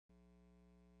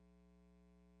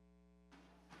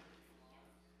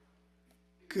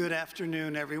Good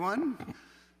afternoon, everyone.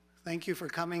 Thank you for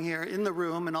coming here in the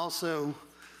room and also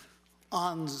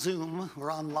on Zoom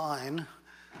or online.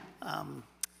 I'm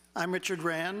Richard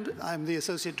Rand. I'm the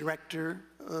Associate Director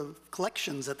of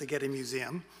Collections at the Getty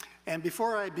Museum. And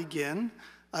before I begin,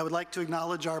 I would like to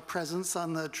acknowledge our presence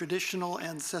on the traditional,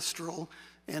 ancestral,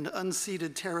 and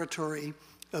unceded territory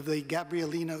of the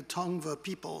Gabrielino Tongva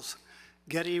peoples.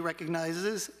 Getty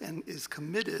recognizes and is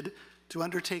committed to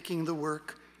undertaking the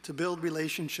work to build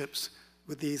relationships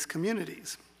with these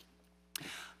communities.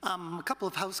 A couple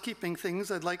of housekeeping things.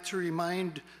 I'd like to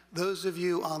remind those of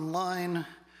you online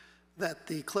that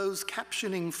the closed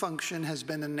captioning function has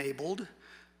been enabled.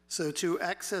 So to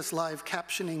access live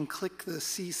captioning, click the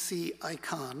CC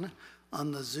icon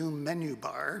on the Zoom menu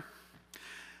bar.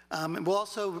 And we'll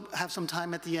also have some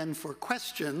time at the end for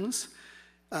questions.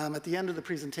 At the end of the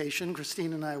presentation,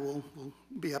 Christine and I will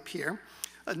be up here.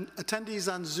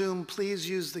 Attendees on Zoom, please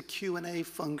use the Q&A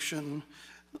function,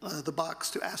 the box,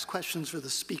 to ask questions for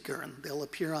the speaker, and they'll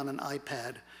appear on an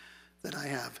iPad that I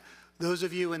have. Those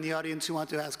of you in the audience who want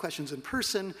to ask questions in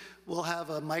person, we'll have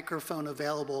a microphone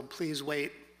available. Please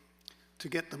wait to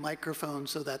get the microphone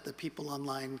so that the people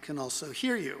online can also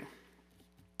hear you.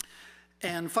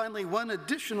 And finally, one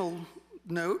additional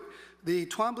note, the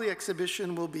Twombly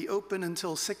exhibition will be open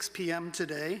until 6 p.m.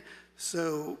 today.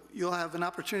 So you'll have an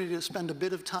opportunity to spend a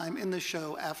bit of time in the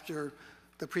show after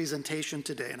the presentation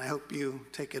today, and I hope you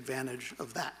take advantage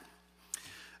of that.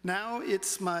 Now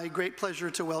it's my great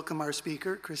pleasure to welcome our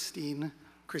speaker, Christine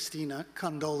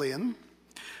Kondoleon,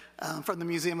 from the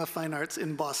Museum of Fine Arts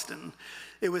in Boston.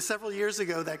 It was several years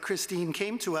ago that Christine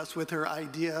came to us with her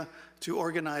idea to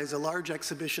organize a large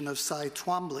exhibition of Cy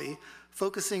Twombly,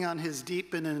 focusing on his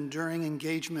deep and enduring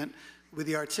engagement with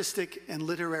the artistic and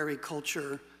literary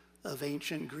culture of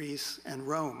ancient Greece and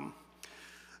Rome.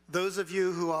 Those of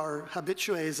you who are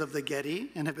habitués of the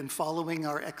Getty and have been following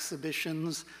our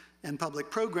exhibitions and public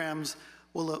programs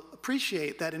will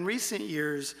appreciate that in recent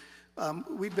years,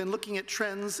 we've been looking at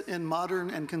trends in modern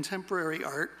and contemporary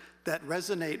art that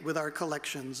resonate with our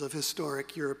collections of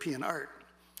historic European art.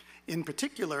 In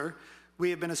particular,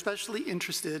 we have been especially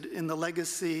interested in the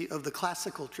legacy of the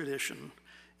classical tradition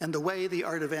and the way the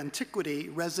art of antiquity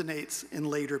resonates in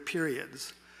later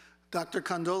periods. Dr.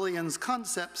 Kondoleon's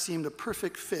concept seemed a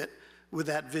perfect fit with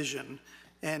that vision,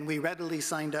 and we readily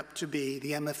signed up to be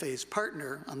the MFA's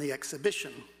partner on the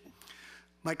exhibition.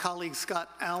 My colleague Scott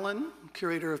Allen,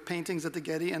 curator of paintings at the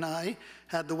Getty, and I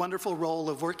had the wonderful role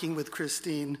of working with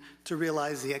Christine to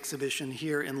realize the exhibition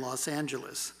here in Los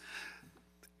Angeles.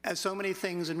 As so many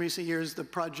things in recent years, the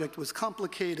project was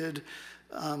complicated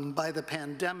by the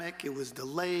pandemic. It was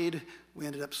delayed. We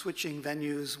ended up switching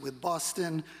venues with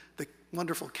Boston. The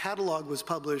wonderful catalog was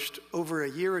published over a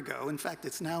year ago. In fact,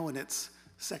 it's now in its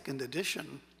second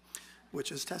edition,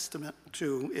 which is testament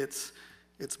to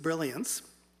its brilliance.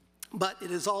 But it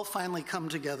has all finally come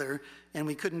together, and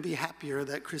we couldn't be happier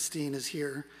that Christine is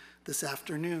here this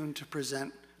afternoon to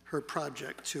present her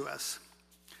project to us.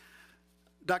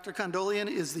 Dr. Kondoleon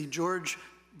is the George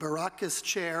Behrakis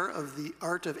Chair of the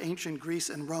Art of Ancient Greece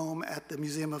and Rome at the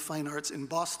Museum of Fine Arts in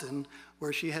Boston,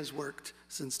 where she has worked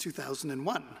since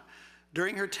 2001.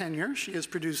 During her tenure, she has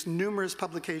produced numerous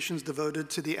publications devoted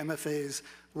to the MFA's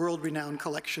world-renowned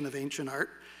collection of ancient art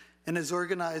and has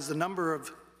organized a number of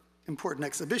important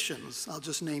exhibitions. I'll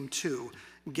just name two: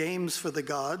 Games for the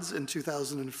Gods in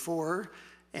 2004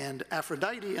 and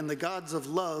Aphrodite and the Gods of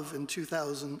Love in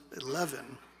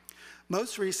 2011.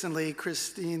 Most recently,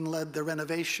 Christine led the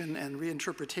renovation and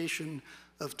reinterpretation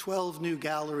of 12 new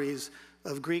galleries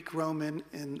of Greek, Roman,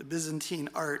 and Byzantine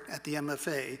art at the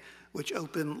MFA, which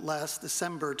opened last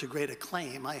December to great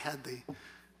acclaim. I had the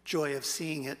joy of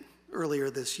seeing it earlier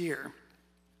this year.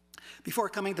 Before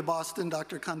coming to Boston,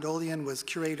 Dr. Kondoleon was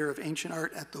curator of ancient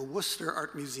art at the Worcester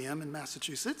Art Museum in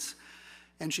Massachusetts,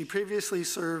 and she previously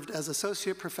served as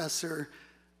associate professor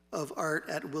of art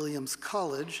at Williams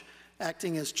College,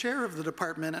 acting as chair of the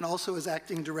department and also as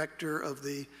acting director of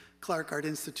the Clark Art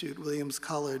Institute Williams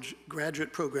College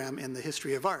graduate program in the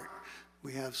history of art.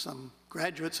 We have some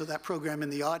graduates of that program in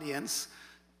the audience,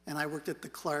 and I worked at the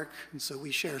Clark, and so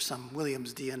we share some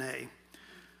Williams DNA.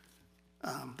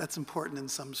 That's important in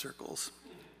some circles.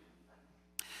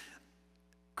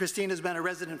 Christine has been a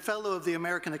resident fellow of the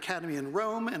American Academy in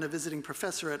Rome and a visiting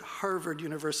professor at Harvard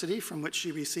University, from which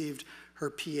she received her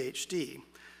PhD.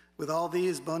 With all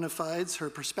these bona fides, her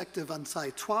perspective on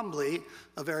Cy Twombly,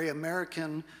 a very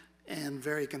American and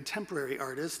very contemporary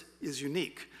artist, is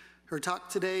unique. Her talk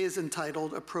today is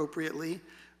entitled, appropriately,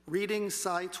 Reading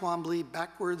Cy Twombly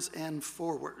Backwards and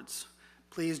Forwards.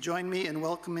 Please join me in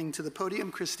welcoming to the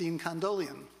podium Christine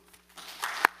Kondoleon.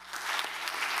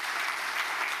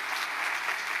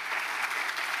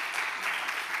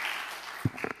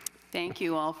 Thank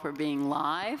you all for being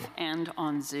live and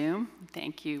on Zoom.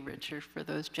 Thank you, Richard, for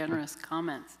those generous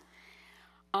comments.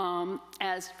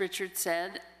 As Richard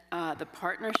said, the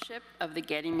partnership of the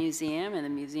Getty Museum and the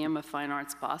Museum of Fine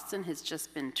Arts Boston has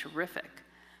just been terrific.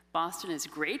 Boston is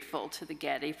grateful to the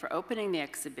Getty for opening the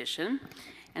exhibition,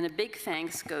 and a big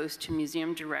thanks goes to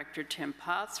Museum Director Tim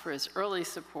Potts for his early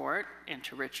support, and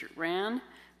to Richard Rand,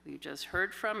 who you just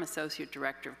heard from, Associate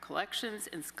Director of Collections,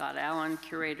 and Scott Allen,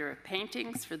 Curator of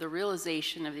Paintings, for the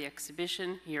realization of the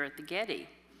exhibition here at the Getty.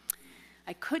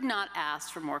 I could not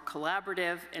ask for more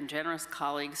collaborative and generous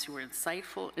colleagues who were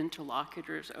insightful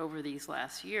interlocutors over these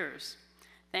last years.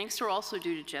 Thanks are also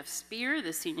due to Jeff Spear,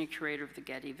 the Senior Curator of the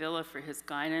Getty Villa, for his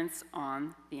guidance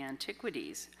on the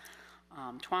antiquities,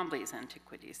 Twombly's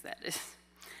antiquities, that is.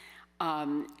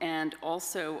 And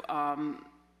also,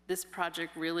 this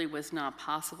project really was not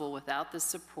possible without the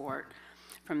support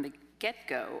from the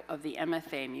get-go of the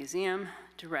MFA Museum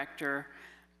Director,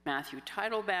 Matthew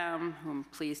Teitelbaum, whom I'm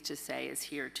pleased to say is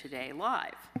here today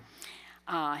live.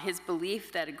 His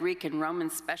belief that a Greek and Roman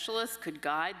specialist could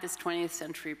guide this 20th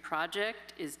century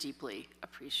project is deeply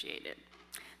appreciated.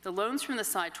 The loans from the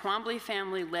Cy Twombly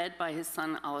family, led by his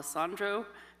son Alessandro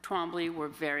Twombly, were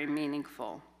very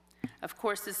meaningful. Of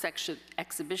course, this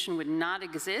exhibition would not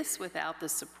exist without the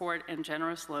support and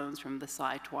generous loans from the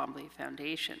Cy Twombly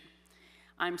Foundation.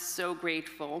 I'm so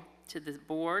grateful to the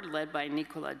board, led by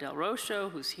Nicola Del Roscio,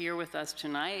 who's here with us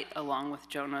tonight, along with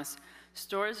Jonas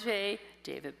Storsvey,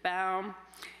 David Baum,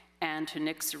 and to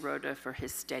Nick Sirota for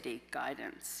his steady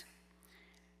guidance.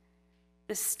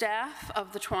 The staff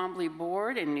of the Twombly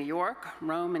board in New York,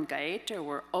 Rome, and Gaeta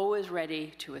were always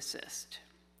ready to assist.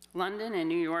 London and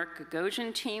New York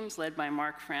Gagosian teams, led by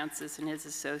Mark Francis and his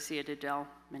associate Adele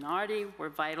Minardi, were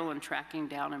vital in tracking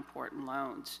down important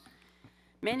loans.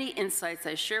 Many insights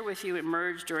I share with you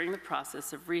emerged during the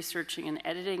process of researching and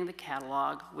editing the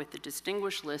catalog with the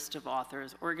distinguished list of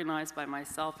authors organized by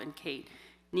myself and Kate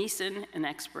Neeson, an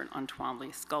expert on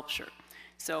Twombly sculpture.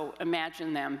 So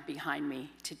imagine them behind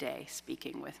me today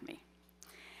speaking with me.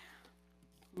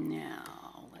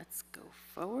 Now, let's go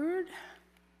forward.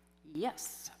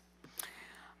 Yes.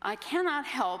 I cannot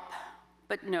help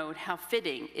but note how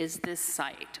fitting is this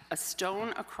site, a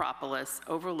stone acropolis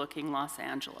overlooking Los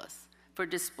Angeles, for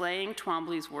displaying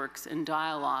Twombly's works in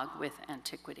dialogue with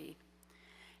antiquity.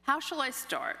 How shall I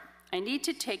start? I need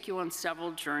to take you on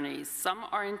several journeys. Some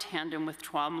are in tandem with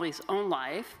Twombly's own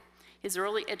life, his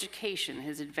early education,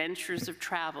 his adventures of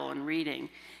travel and reading,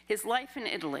 his life in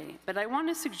Italy, but I want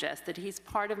to suggest that he's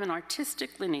part of an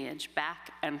artistic lineage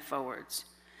back and forwards.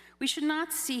 We should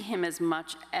not see him as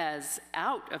much as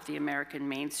out of the American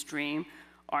mainstream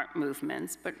art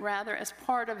movements, but rather as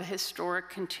part of a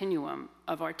historic continuum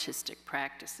of artistic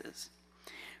practices.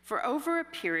 For over a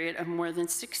period of more than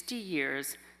 60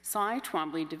 years, Cy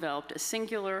Twombly developed a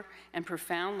singular and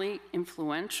profoundly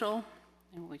influential,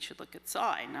 and we should look at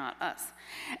Cy, not us,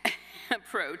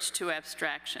 approach to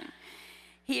abstraction.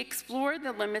 He explored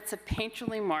the limits of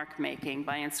painterly mark making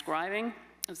by inscribing,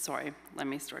 sorry, let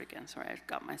me start again, sorry, I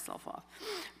got myself off.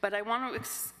 But I want to,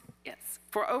 yes.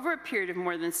 For over a period of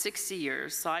more than 60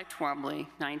 years, Cy Twombly,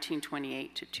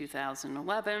 1928 to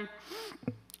 2011,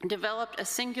 developed a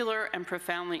singular and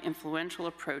profoundly influential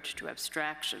approach to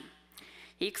abstraction.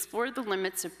 He explored the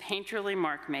limits of painterly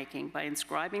mark making by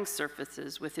inscribing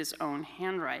surfaces with his own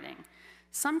handwriting,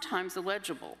 sometimes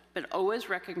illegible, but always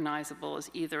recognizable as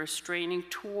either straining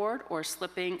toward or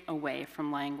slipping away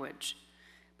from language.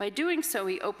 By doing so,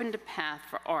 he opened a path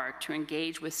for art to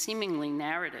engage with seemingly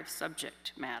narrative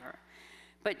subject matter,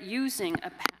 but using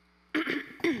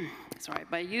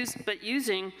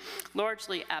using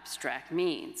largely abstract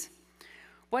means.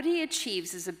 What he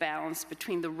achieves is a balance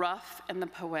between the rough and the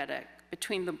poetic,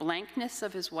 between the blankness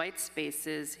of his white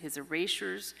spaces, his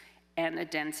erasures, and a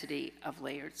density of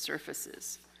layered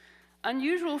surfaces.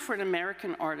 Unusual for an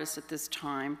American artist at this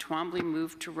time, Twombly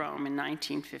moved to Rome in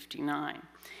 1959.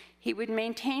 He would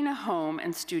maintain a home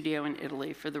and studio in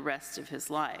Italy for the rest of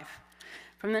his life.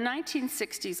 From the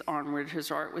 1960s onward, his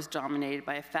art was dominated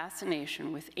by a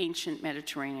fascination with ancient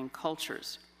Mediterranean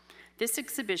cultures. This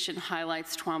exhibition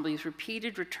highlights Twombly's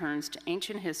repeated returns to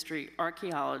ancient history,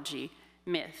 archaeology,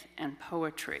 myth, and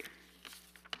poetry.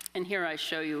 And here I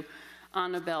show you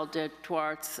Annabelle de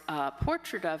Toirt's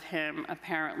portrait of him,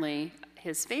 apparently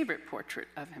his favorite portrait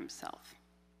of himself.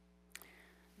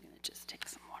 I'm gonna just take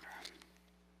some water.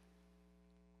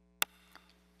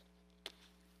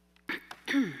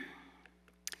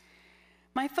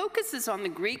 My focus is on the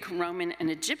Greek, Roman,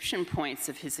 and Egyptian points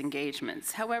of his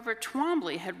engagements. However,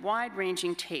 Twombly had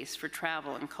wide-ranging tastes for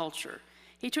travel and culture.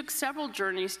 He took several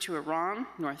journeys to Iran,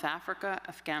 North Africa,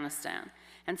 Afghanistan,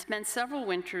 and spent several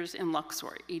winters in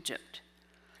Luxor, Egypt.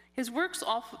 His works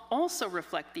also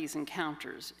reflect these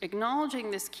encounters.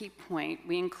 Acknowledging this key point,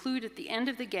 we include at the end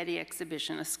of the Getty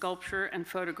exhibition a sculpture and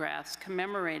photographs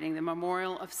commemorating the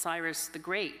memorial of Cyrus the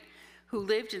Great, who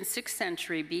lived in 6th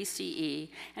century BCE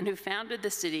and who founded the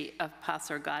city of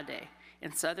Pasargadae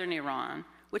in southern Iran,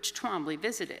 which Twombly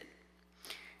visited.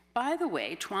 By the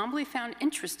way, Twombly found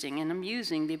interesting and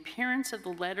amusing the appearance of the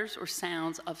letters or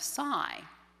sounds of Cy,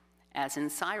 as in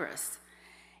Cyrus,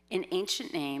 in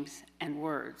ancient names and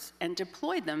words, and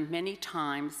deployed them many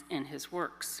times in his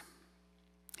works.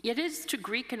 Yet it is to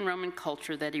Greek and Roman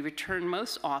culture that he returned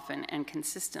most often and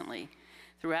consistently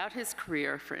throughout his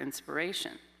career for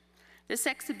inspiration. This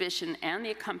exhibition and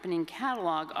the accompanying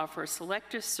catalog offer a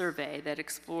selective survey that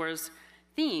explores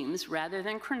themes rather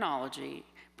than chronology,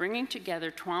 bringing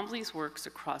together Twombly's works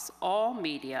across all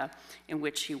media in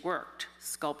which he worked: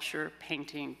 sculpture,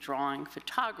 painting, drawing,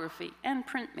 photography, and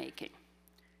printmaking.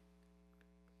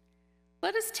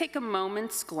 Let us take a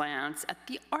moment's glance at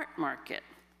the art market,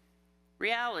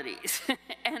 realities,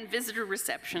 and visitor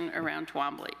reception around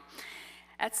Twombly.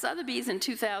 At Sotheby's in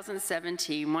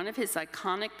 2017, one of his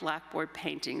iconic blackboard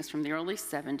paintings from the early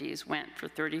 70s went for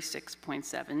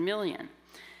 $36.7 million.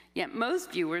 Yet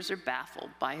most viewers are baffled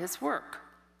by his work.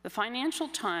 The Financial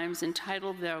Times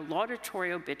entitled their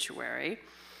laudatory obituary,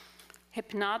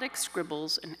 "Hypnotic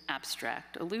Scribbles and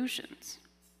Abstract Illusions."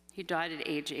 He died at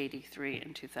age 83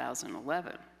 in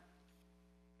 2011.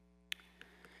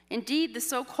 Indeed, the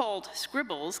so-called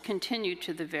scribbles continued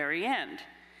to the very end,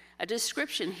 a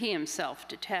description he himself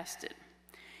detested.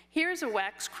 Here's a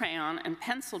wax crayon and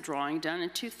pencil drawing done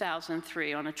in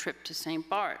 2003 on a trip to St.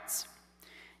 Bart's.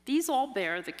 These all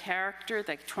bear the character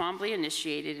that Twombly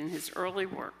initiated in his early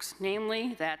works,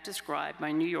 namely that described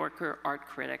by New Yorker art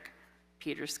critic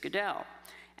Peter Skidell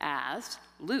as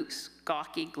loose,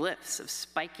 gawky glyphs of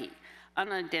spiky,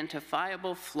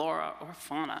 unidentifiable flora or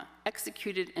fauna,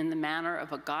 executed in the manner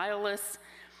of a guileless,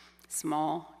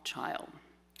 small child.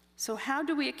 So how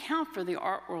do we account for the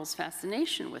art world's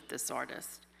fascination with this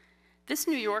artist? This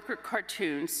New Yorker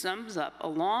cartoon sums up a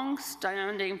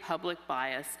long-standing public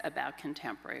bias about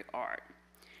contemporary art.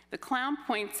 The clown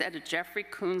points at a Jeffrey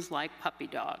Koons-like puppy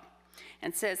dog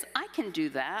and says, "I can do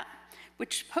that,"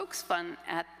 which pokes fun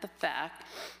at the fact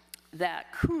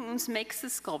that Koons makes the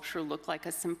sculpture look like a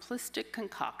simplistic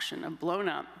concoction of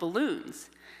blown-up balloons,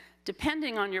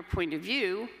 depending on your point of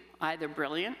view, either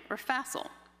brilliant or facile.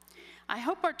 I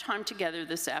hope our time together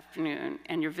this afternoon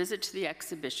and your visit to the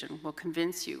exhibition will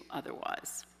convince you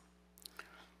otherwise.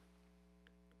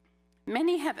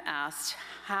 Many have asked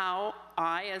how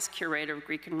I, as curator of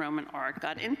Greek and Roman art,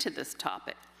 got into this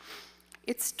topic.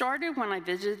 It started when I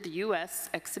visited the U.S.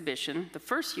 exhibition, the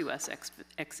first U.S.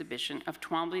 exhibition of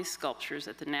Twombly's sculptures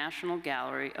at the National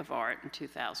Gallery of Art in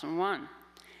 2001.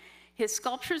 His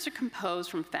sculptures are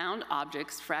composed from found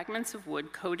objects, fragments of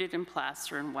wood coated in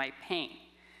plaster and white paint.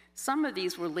 Some of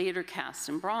these were later cast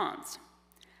in bronze.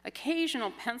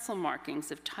 Occasional pencil markings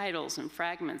of titles and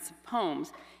fragments of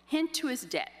poems hint to his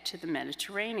debt to the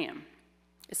Mediterranean,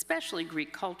 especially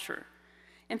Greek culture.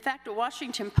 In fact, a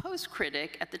Washington Post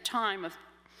critic at the time of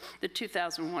the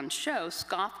 2001 show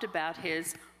scoffed about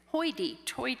his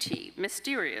hoity-toity,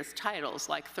 mysterious titles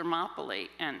like Thermopylae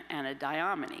and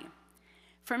Anadyomene.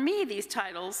 For me, these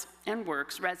titles and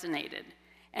works resonated,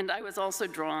 and I was also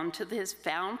drawn to his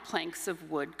found planks of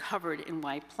wood covered in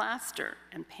white plaster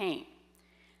and paint.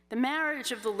 The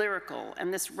marriage of the lyrical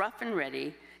and this rough and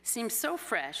ready seems so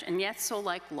fresh and yet so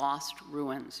like lost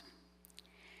ruins.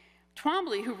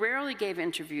 Twombly, who rarely gave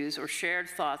interviews or shared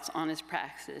thoughts on his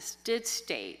practice, did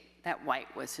state that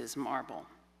white was his marble.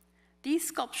 These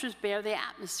sculptures bear the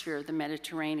atmosphere of the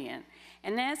Mediterranean,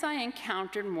 and as I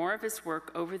encountered more of his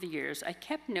work over the years, I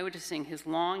kept noticing his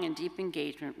long and deep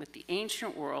engagement with the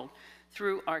ancient world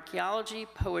through archaeology,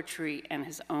 poetry, and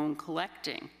his own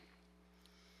collecting.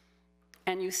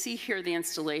 And you see here the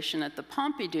installation at the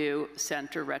Pompidou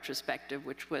Center retrospective,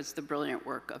 which was the brilliant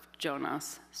work of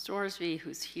Jonas Storsvee,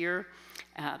 who's here,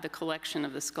 the collection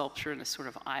of the sculpture in a sort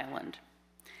of island.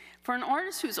 For an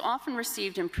artist who's often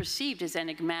received and perceived as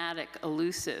enigmatic,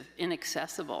 elusive,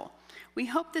 inaccessible, we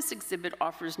hope this exhibit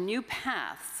offers new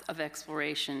paths of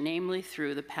exploration, namely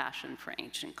through the passion for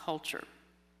ancient culture.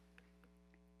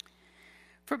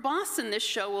 For Boston, this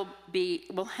show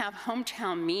will have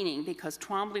hometown meaning because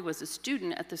Twombly was a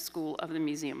student at the School of the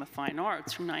Museum of Fine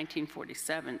Arts from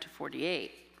 1947 to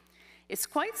 48. It's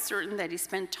quite certain that he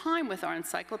spent time with our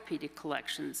encyclopedic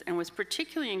collections and was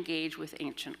particularly engaged with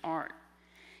ancient art.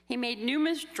 He made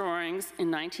numerous drawings in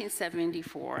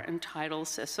 1974 entitled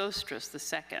Sesostris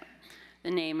II,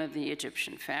 the name of the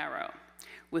Egyptian pharaoh,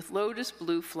 with lotus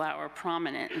blue flower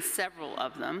prominent in several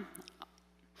of them.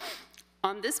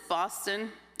 On this Boston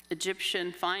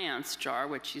Egyptian faience jar,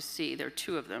 which you see, there are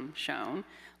two of them shown,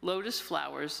 lotus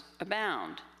flowers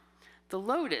abound. The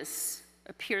lotus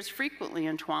appears frequently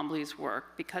in Twombly's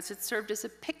work because it served as a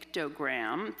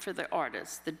pictogram for the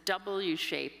artist. The W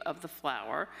shape of the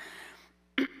flower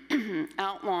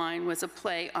outline was a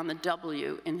play on the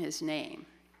W in his name.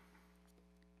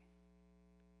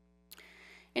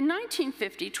 In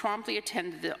 1950, Twombly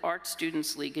attended the Art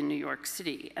Students League in New York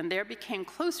City, and there became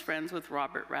close friends with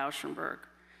Robert Rauschenberg.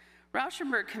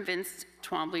 Rauschenberg convinced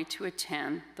Twombly to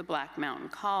attend the Black Mountain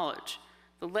College,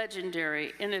 the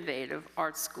legendary innovative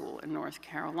art school in North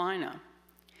Carolina,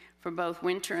 for both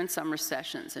winter and summer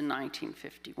sessions in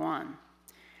 1951.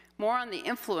 More on the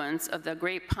influence of the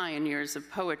great pioneers of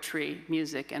poetry,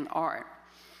 music, and art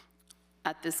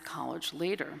at this college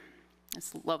later.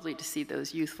 It's lovely to see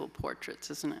those youthful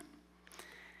portraits, isn't it?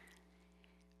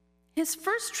 His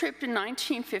first trip in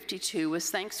 1952 was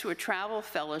thanks to a travel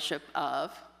fellowship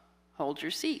of, hold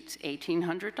your seats,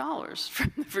 $1,800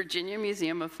 from the Virginia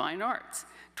Museum of Fine Arts.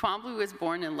 Twombly was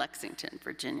born in Lexington,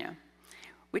 Virginia,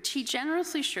 which he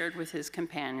generously shared with his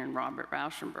companion, Robert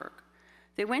Rauschenberg.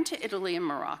 They went to Italy and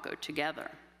Morocco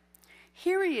together.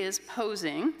 Here he is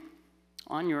posing,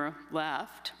 on your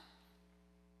left,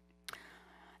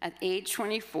 at age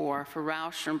 24 for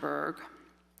Rauschenberg's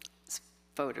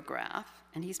photograph,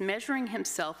 and he's measuring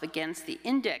himself against the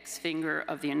index finger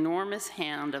of the enormous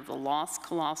hand of the lost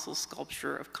colossal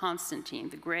sculpture of Constantine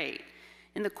the Great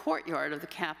in the courtyard of the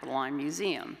Capitoline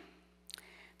Museum.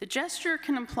 The gesture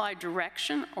can imply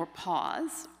direction or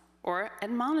pause or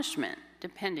admonishment,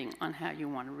 depending on how you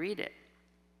want to read it.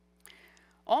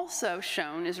 Also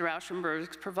shown is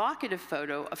Rauschenberg's provocative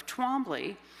photo of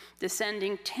Twombly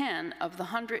descending 10 of the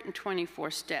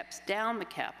 124 steps down the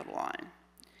Capitoline.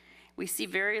 We see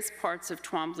various parts of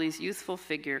Twombly's youthful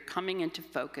figure coming into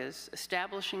focus,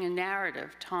 establishing a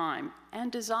narrative, time,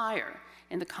 and desire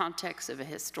in the context of a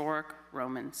historic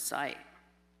Roman site.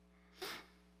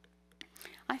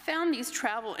 I found these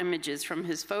travel images from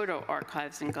his photo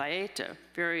archives in Gaeta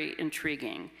very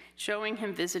intriguing, showing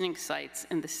him visiting sites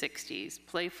in the 60s,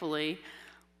 playfully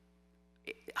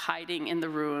hiding in the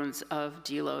ruins of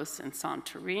Delos and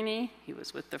Santorini. He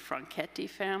was with the Franchetti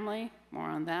family, more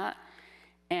on that,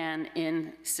 and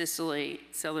in Sicily,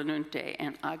 Selinunte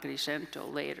and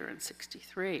Agrigento later in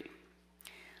 63.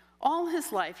 All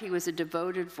his life, he was a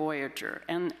devoted voyager,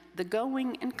 and the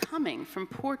going and coming from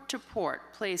port to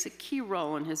port plays a key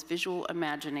role in his visual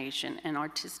imagination and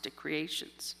artistic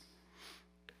creations.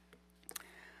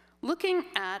 Looking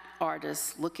at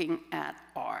artists, looking at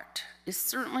art is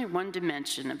certainly one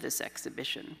dimension of this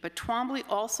exhibition, but Twombly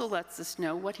also lets us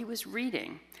know what he was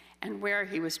reading and where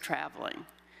he was traveling.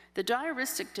 The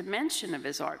diaristic dimension of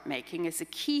his art making is a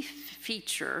key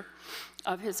feature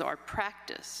of his art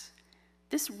practice.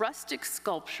 This rustic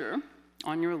sculpture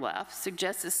on your left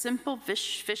suggests a simple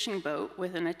fishing boat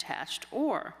with an attached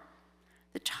oar.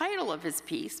 The title of his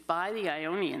piece, By the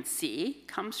Ionian Sea,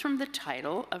 comes from the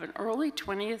title of an early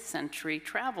 20th century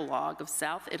travelogue of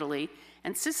South Italy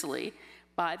and Sicily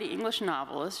by the English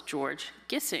novelist George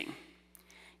Gissing.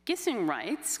 Gissing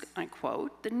writes, I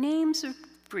quote, "The names of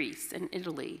Greece and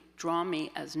Italy draw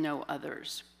me as no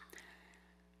others.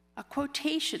 A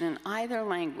quotation in either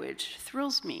language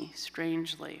thrills me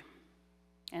strangely,"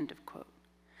 end of quote.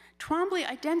 Twombly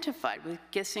identified with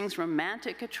Gissing's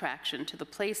romantic attraction to the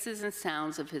places and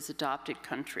sounds of his adopted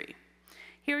country.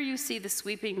 Here you see the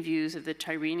sweeping views of the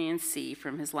Tyrrhenian Sea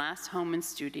from his last home and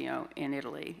studio in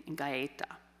Italy, in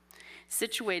Gaeta.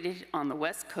 Situated on the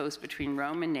west coast between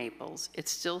Rome and Naples, it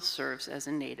still serves as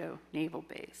a NATO naval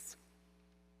base.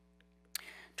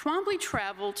 Twombly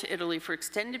traveled to Italy for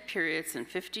extended periods in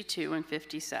 52 and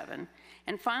 57,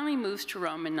 and finally moves to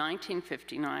Rome in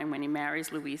 1959 when he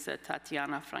marries Luisa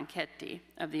Tatiana Franchetti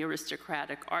of the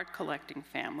aristocratic art collecting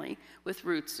family with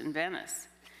roots in Venice.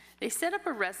 They set up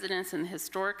a residence in the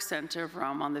historic center of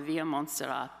Rome on the Via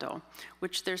Monserrato,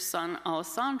 which their son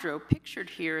Alessandro, pictured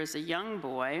here as a young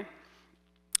boy,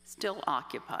 still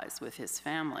occupies with his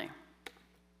family.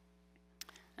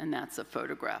 And that's a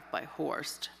photograph by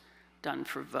Horst, done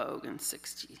for Vogue in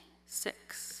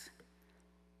 '66.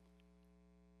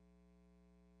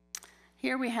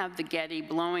 Here we have the Getty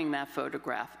blowing that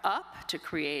photograph up to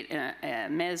create a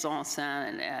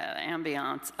mise-en-scène, an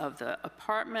ambiance of the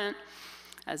apartment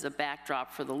as a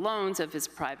backdrop for the loans of his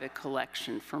private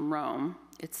collection from Rome.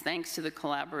 It's thanks to the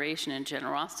collaboration and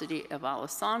generosity of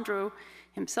Alessandro,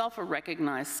 himself a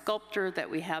recognized sculptor, that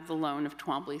we have the loan of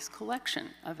Twombly's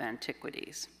collection of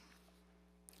antiquities.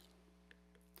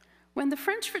 When the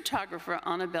French photographer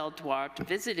Annabelle Duarte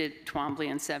visited Twombly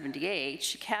in '78,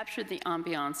 she captured the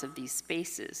ambiance of these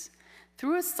spaces.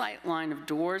 Through a sight line of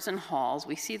doors and halls,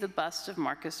 we see the bust of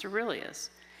Marcus Aurelius.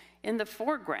 In the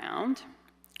foreground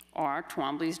are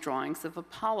Twombly's drawings of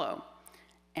Apollo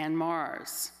and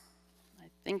Mars. I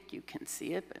think you can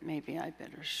see it, but maybe I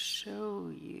better show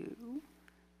you.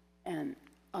 And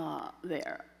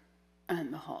there,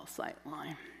 and the hall sight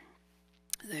line,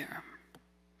 there.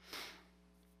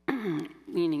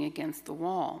 Leaning against the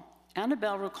wall.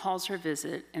 Annabelle recalls her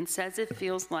visit and says it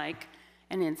feels like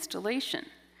an installation.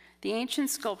 The ancient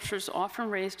sculptures often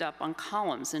raised up on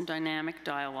columns in dynamic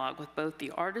dialogue with both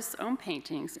the artist's own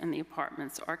paintings and the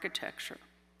apartment's architecture.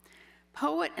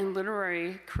 Poet and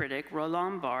literary critic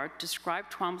Roland Barthes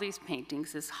described Twombly's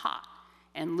paintings as hot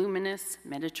and luminous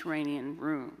Mediterranean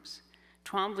rooms.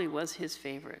 Twombly was his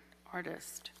favorite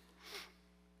artist.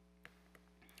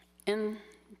 In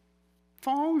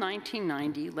fall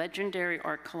 1990, legendary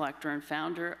art collector and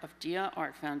founder of Dia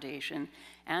Art Foundation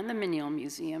and the Menil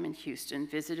Museum in Houston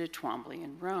visited Twombly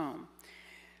in Rome,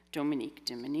 Dominique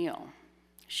de Menil.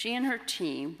 She and her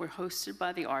team were hosted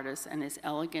by the artist and his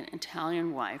elegant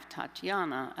Italian wife,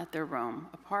 Tatiana, at their Rome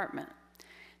apartment,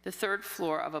 the third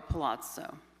floor of a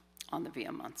palazzo on the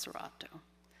Via Monserrato.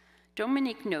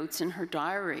 Dominique notes in her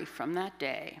diary from that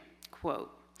day, quote,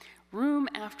 room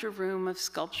after room of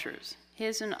sculptures,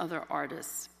 his and other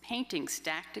artists, paintings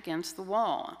stacked against the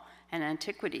wall, and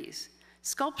antiquities,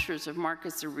 sculptures of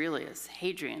Marcus Aurelius,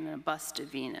 Hadrian, and a bust of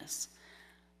Venus.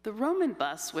 The Roman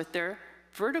busts, with their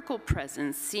vertical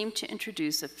presence, seemed to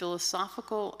introduce a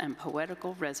philosophical and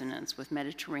poetical resonance with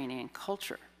Mediterranean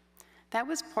culture. That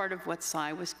was part of what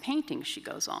Cy was painting, she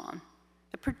goes on.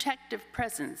 The protective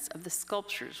presence of the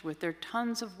sculptures with their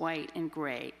tons of white and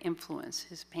gray influenced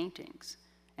his paintings,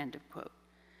 end of quote.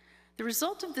 The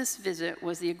result of this visit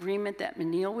was the agreement that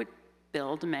Menil would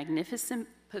build a magnificent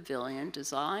pavilion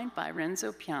designed by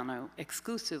Renzo Piano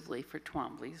exclusively for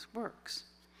Twombly's works.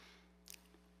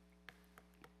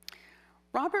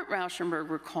 Robert Rauschenberg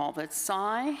recalled that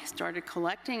Cy started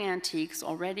collecting antiques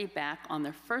already back on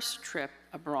their first trip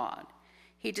abroad.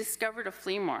 He discovered a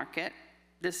flea market.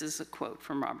 This is a quote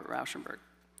from Robert Rauschenberg.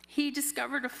 He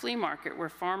discovered a flea market where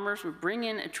farmers would bring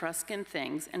in Etruscan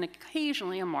things and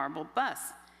occasionally a marble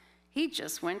bust. He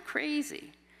just went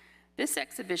crazy. This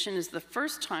exhibition is the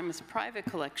first time his private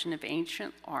collection of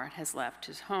ancient art has left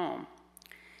his home.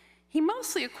 He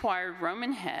mostly acquired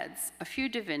Roman heads, a few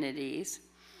divinities,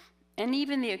 and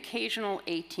even the occasional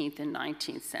 18th and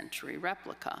 19th century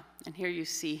replica. And here you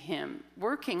see him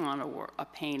working on a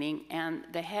painting and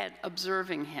the head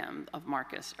observing him of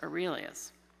Marcus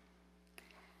Aurelius.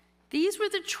 These were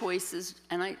the choices,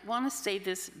 and I want to say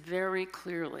this very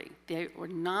clearly. They were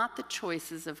not the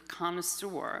choices of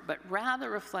connoisseur, but rather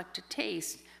reflect a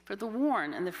taste for the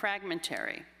worn and the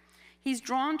fragmentary. He's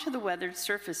drawn to the weathered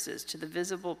surfaces, to the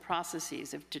visible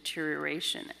processes of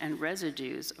deterioration and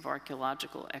residues of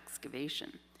archaeological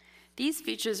excavation. These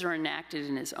features are enacted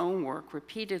in his own work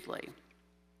repeatedly.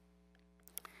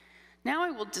 Now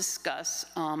I will discuss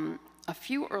a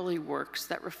few early works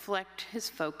that reflect his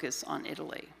focus on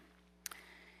Italy.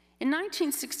 In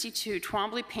 1962,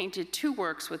 Twombly painted two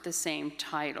works with the same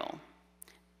title,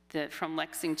 From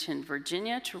Lexington,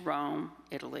 Virginia to Rome,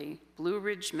 Italy, Blue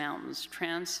Ridge Mountains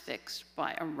Transfixed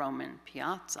by a Roman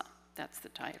Piazza. That's the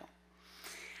title.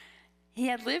 He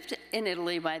had lived in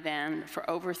Italy by then for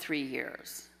over 3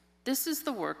 years. This is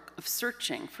the work of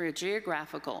searching for a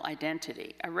geographical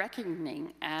identity, a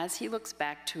reckoning as he looks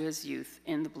back to his youth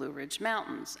in the Blue Ridge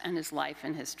Mountains and his life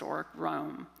in historic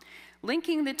Rome,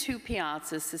 linking the two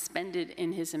piazzas suspended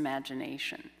in his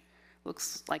imagination.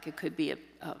 Looks like it could be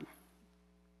a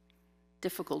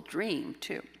difficult dream,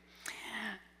 too,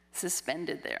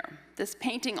 suspended there. This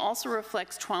painting also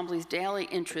reflects Twombly's daily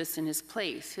interest in his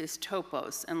place, his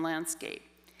topos, and landscape.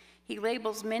 He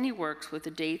labels many works with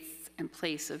the dates and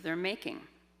place of their making.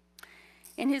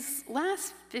 In his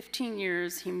last 15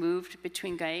 years, he moved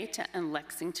between Gaeta and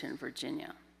Lexington,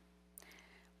 Virginia.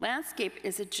 Landscape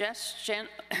is a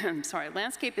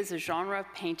genre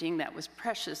of painting that was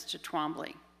precious to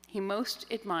Twombly. He most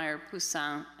admired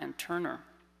Poussin and Turner.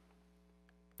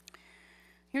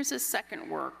 Here's a second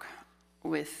work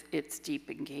with its deep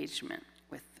engagement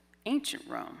with ancient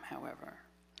Rome, however.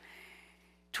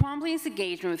 Twombly's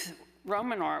engagement with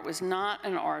Roman art was not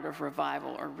an art of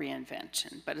revival or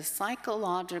reinvention, but a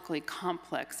psychologically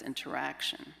complex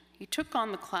interaction. He took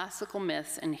on the classical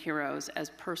myths and heroes as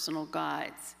personal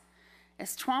guides.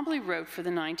 As Twombly wrote for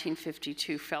the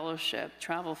 1952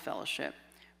 travel fellowship,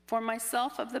 for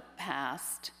myself of the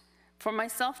past, For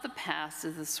myself, the past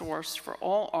is the source for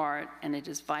all art, and it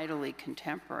is vitally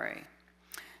contemporary.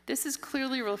 This is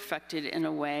clearly reflected in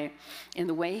the way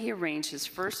he arranged his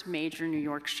first major New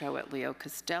York show at Leo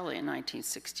Castelli in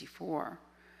 1964.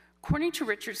 According to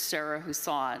Richard Serra, who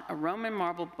saw it, a Roman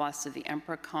marble bust of the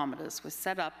Emperor Commodus was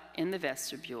set up in the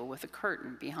vestibule with a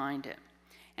curtain behind it.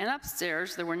 And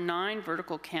upstairs, there were 9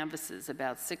 vertical canvases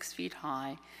about 6 feet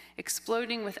high,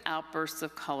 exploding with outbursts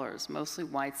of colors, mostly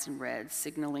whites and reds,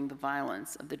 signaling the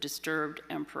violence of the disturbed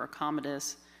Emperor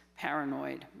Commodus,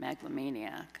 paranoid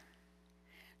megalomaniac.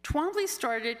 Twombly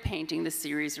started painting the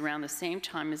series around the same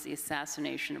time as the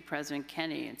assassination of President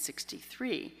Kennedy in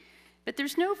 '63, but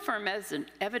there's no firm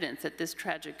evidence that this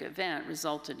tragic event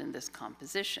resulted in this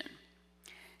composition.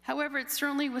 However, it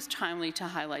certainly was timely to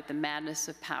highlight the madness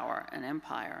of power and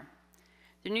empire.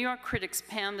 The New York critics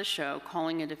panned the show,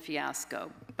 calling it a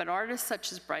fiasco, but artists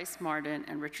such as Bryce Martin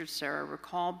and Richard Serra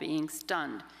recall being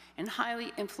stunned and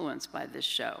highly influenced by this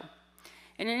show.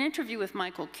 In an interview with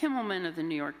Michael Kimmelman of the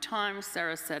New York Times,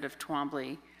 Serra said of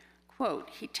Twombly, quote,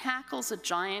 "He tackles a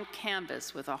giant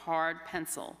canvas with a hard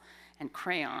pencil and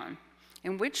crayon,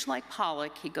 in which, like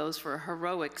Pollock, he goes for a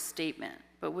heroic statement,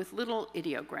 but with little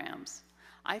ideograms.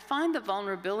 I find the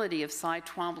vulnerability of Cy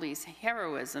Twombly's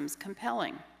heroisms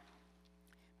compelling.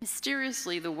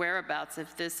 Mysteriously, the whereabouts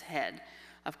of this head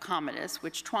of Commodus,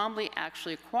 which Twombly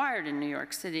actually acquired in New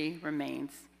York City,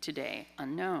 remains today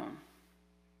unknown."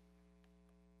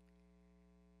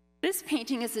 This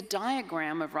painting is a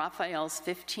diagram of Raphael's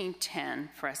 1510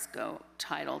 fresco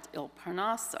titled Il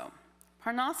Parnasso.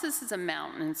 Parnassus is a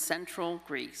mountain in central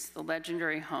Greece, the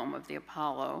legendary home of the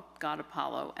god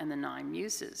Apollo and the 9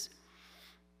 muses,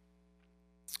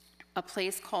 a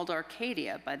place called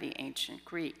Arcadia by the ancient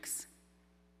Greeks.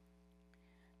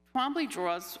 Twombly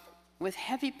draws with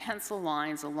heavy pencil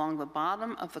lines along the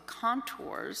bottom of the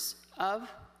contours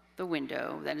of the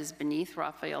window that is beneath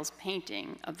Raphael's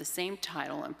painting of the same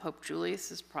title in Pope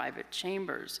Julius's private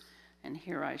chambers. And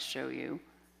here I show you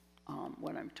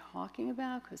what I'm talking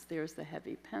about, because there's the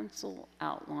heavy pencil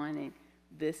outlining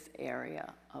this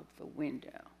area of the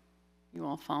window. You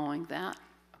all following that?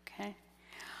 Okay.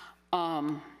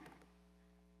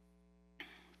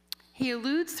 He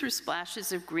alludes through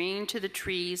splashes of green to the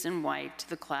trees and white to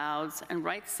the clouds, and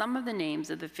writes some of the names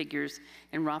of the figures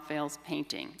in Raphael's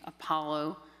painting,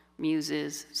 Apollo,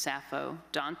 Muses, Sappho,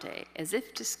 Dante, as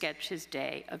if to sketch his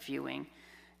day of viewing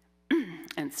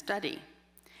and study.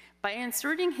 By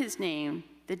inserting his name,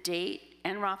 the date,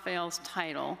 and Raphael's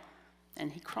title,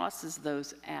 and he crosses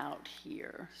those out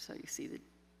here, so you see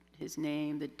his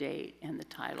name, the date, and the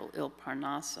title, Il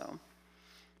Parnasso,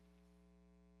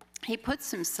 he puts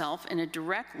himself in a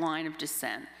direct line of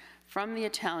descent from the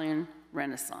Italian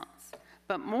Renaissance.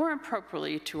 But more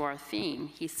appropriately to our theme,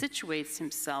 he situates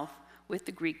himself with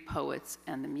the Greek poets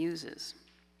and the muses.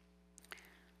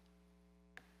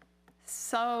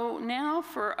 So now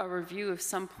for a review of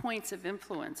some points of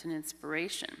influence and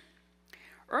inspiration.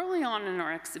 Early on in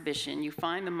our exhibition, you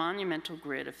find the monumental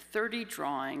grid of 30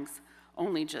 drawings,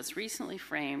 only just recently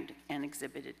framed and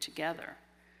exhibited together.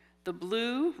 The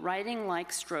blue,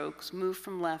 writing-like strokes move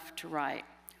from left to right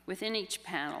within each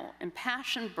panel,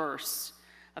 impassioned bursts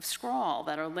of scrawl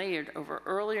that are layered over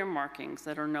earlier markings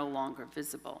that are no longer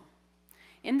visible.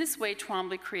 In this way,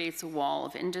 Twombly creates a wall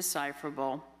of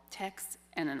indecipherable text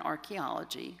and an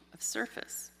archaeology of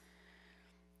surface.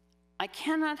 I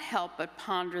cannot help but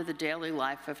ponder the daily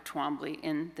life of Twombly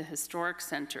in the historic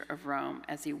center of Rome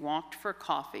as he walked for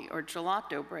coffee or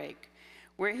gelato break,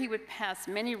 where he would pass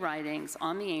many writings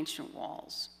on the ancient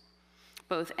walls,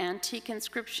 both antique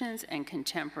inscriptions and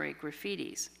contemporary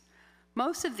graffitis.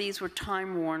 Most of these were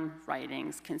time-worn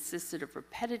writings, consisted of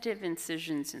repetitive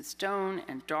incisions in stone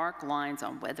and dark lines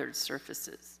on weathered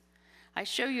surfaces. I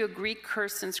show you a Greek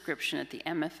curse inscription at the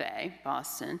MFA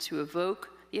Boston to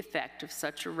evoke the effect of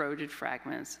such eroded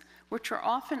fragments, which are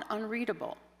often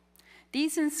unreadable.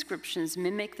 These inscriptions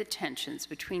mimic the tensions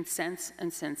between sense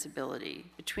and sensibility,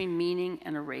 between meaning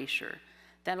and erasure,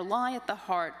 that lie at the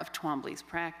heart of Twombly's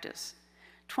practice.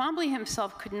 Twombly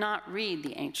himself could not read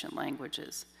the ancient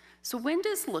languages. So when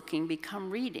does looking become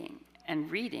reading,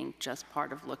 and reading just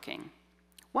part of looking?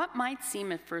 What might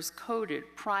seem at first coded,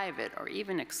 private, or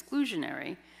even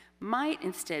exclusionary might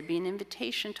instead be an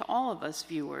invitation to all of us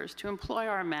viewers to employ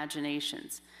our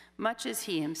imaginations, much as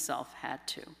he himself had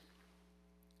to.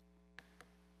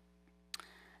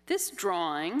 This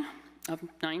drawing of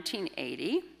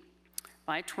 1980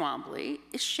 by Twombly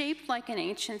is shaped like an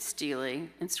ancient stele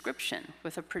inscription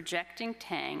with a projecting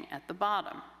tang at the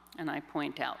bottom. And I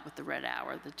point out with the red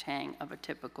hour the tang of a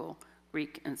typical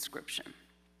Greek inscription.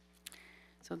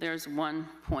 So there's one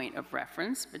point of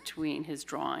reference between his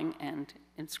drawing and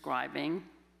inscribing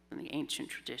in the ancient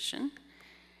tradition.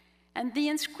 And the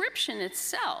inscription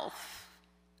itself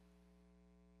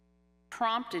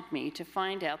prompted me to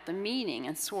find out the meaning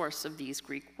and source of these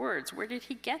Greek words. Where did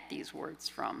he get these words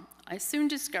from? I soon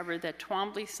discovered that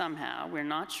Twombly somehow, we're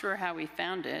not sure how he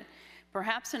found it,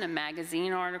 perhaps in a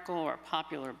magazine article or a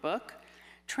popular book,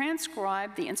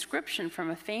 transcribed the inscription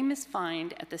from a famous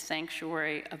find at the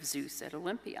sanctuary of Zeus at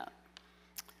Olympia.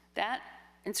 That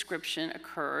inscription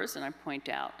occurs, and I point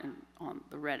out on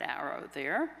the red arrow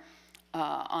there,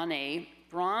 on a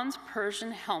bronze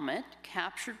Persian helmet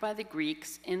captured by the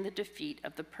Greeks in the defeat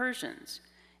of the Persians.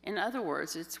 In other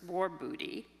words, it's war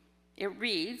booty. It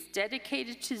reads,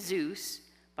 dedicated to Zeus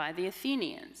by the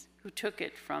Athenians, who took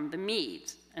it from the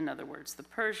Medes, in other words, the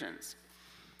Persians.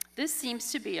 This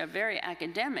seems to be a very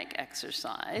academic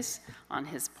exercise on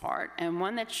his part, and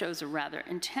one that shows a rather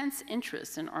intense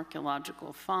interest in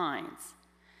archaeological finds.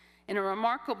 In a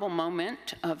remarkable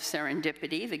moment of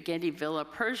serendipity, the Getty Villa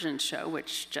Persian show,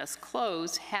 which just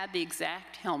closed, had the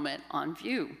exact helmet on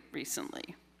view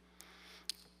recently.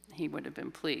 He would have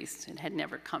been pleased. It had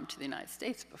never come to the United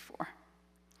States before.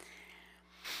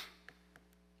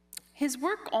 His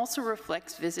work also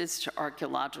reflects visits to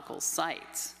archaeological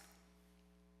sites.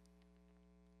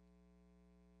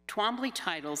 Twombly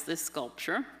titles this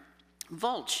sculpture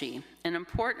Volci, an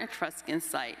important Etruscan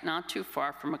site not too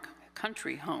far from a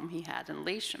country home he had in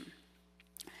Latium.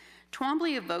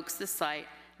 Twombly evokes the site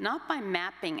not by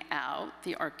mapping out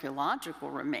the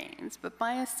archaeological remains, but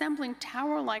by assembling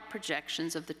tower-like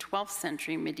projections of the 12th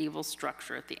century medieval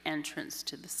structure at the entrance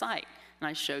to the site. And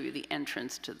I show you the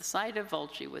entrance to the site of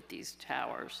Volci with these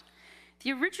towers.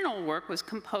 The original work was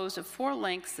composed of 4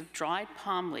 lengths of dried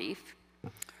palm leaf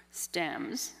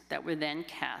stems that were then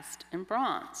cast in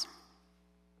bronze.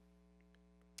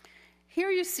 Here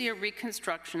you see a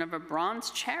reconstruction of a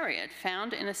bronze chariot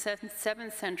found in a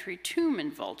 7th century tomb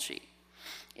in Volci.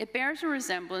 It bears a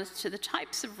resemblance to the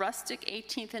types of rustic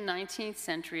 18th and 19th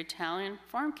century Italian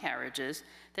farm carriages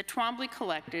that Twombly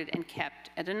collected and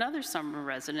kept at another summer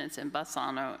residence in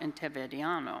Bassano and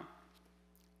Tevediano.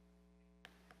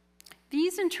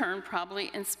 These in turn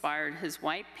probably inspired his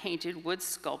white painted wood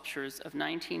sculptures of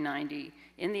 1990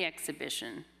 in the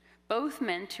exhibition, both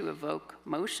meant to evoke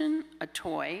motion, a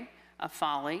toy, a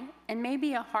folly, and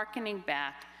maybe a hearkening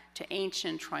back to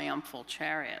ancient triumphal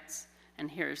chariots.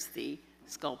 And here's the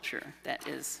sculpture that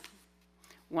is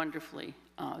wonderfully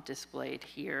displayed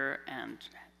here, and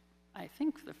I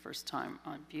think the first time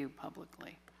on view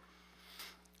publicly.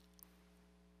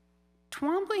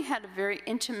 Twombly had a very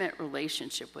intimate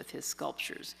relationship with his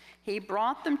sculptures. He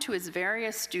brought them to his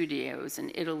various studios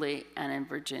in Italy and in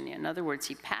Virginia. In other words,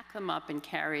 he packed them up and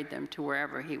carried them to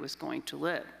wherever he was going to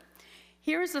live.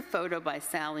 Here's a photo by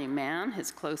Sally Mann, his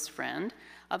close friend,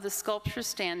 of the sculpture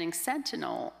standing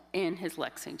sentinel in his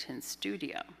Lexington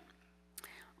studio.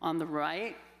 On the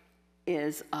right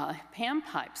is a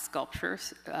panpipe sculpture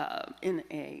in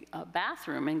a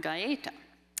bathroom in Gaeta.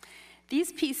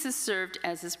 These pieces served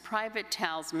as his private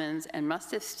talismans and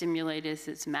must have stimulated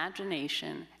his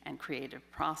imagination and creative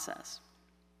process.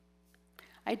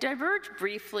 I diverge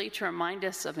briefly to remind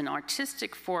us of an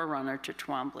artistic forerunner to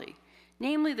Twombly,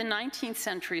 namely the 19th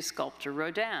century sculptor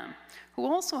Rodin, who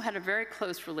also had a very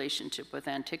close relationship with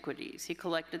antiquities. He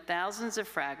collected thousands of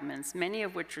fragments, many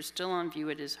of which are still on view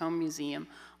at his home museum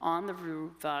on the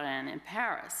Rue Varennes in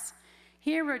Paris.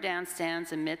 Here, Rodin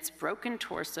stands amidst broken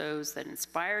torsos that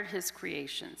inspired his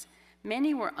creations.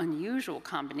 Many were unusual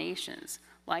combinations,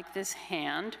 like this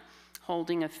hand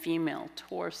holding a female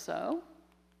torso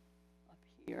up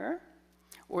here,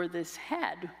 or this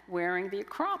head wearing the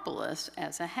Acropolis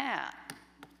as a hat.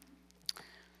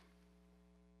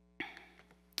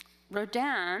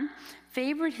 Rodin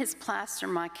favored his plaster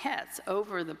maquettes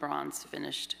over the bronze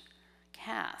finished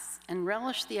casts and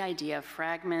relished the idea of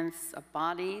fragments of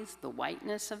bodies, the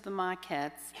whiteness of the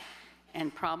maquettes,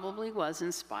 and probably was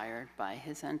inspired by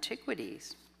his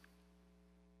antiquities.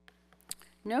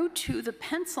 Note too the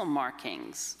pencil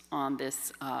markings on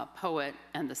this poet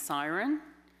and the siren,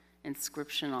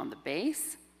 inscription on the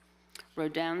base,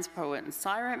 Rodin's Poet and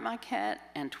Siren maquette,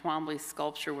 and Twombly's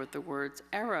sculpture with the words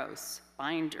eros,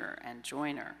 binder, and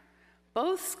joiner.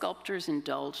 Both sculptors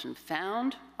indulged in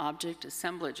found object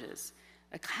assemblages,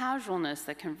 a casualness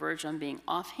that converged on being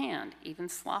offhand, even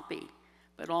sloppy,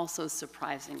 but also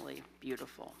surprisingly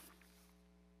beautiful.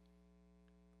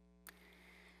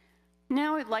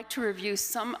 Now I'd like to review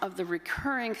some of the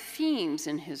recurring themes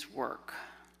in his work.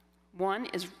 One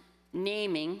is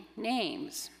naming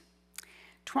names.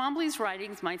 Twombly's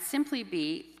writings might simply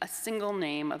be a single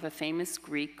name of a famous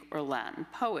Greek or Latin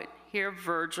poet. Here,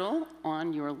 Virgil,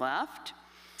 on your left,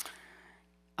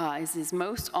 is his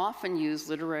most often used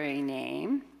literary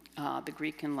name. The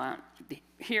Greek and Latin.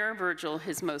 Here, Virgil,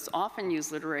 his most often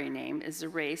used literary name, is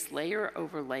erased layer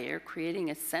over layer, creating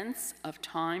a sense of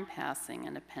time passing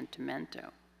and a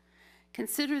pentimento.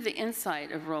 Consider the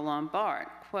insight of Roland Barthes,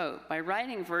 quote, "By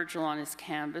writing Virgil on his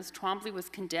canvas, Twombly was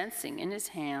condensing in his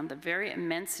hand the very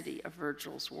immensity of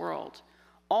Virgil's world,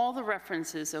 all the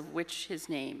references of which his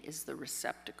name is the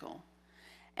receptacle.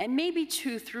 And maybe,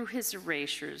 too, through his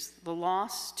erasures, the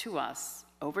loss to us,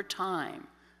 over time,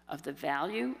 of the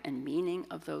value and meaning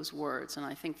of those words." And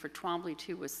I think for Twombly,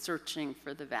 too, was searching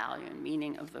for the value and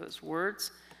meaning of those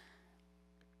words.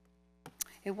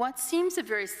 In what seems a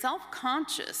very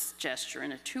self-conscious gesture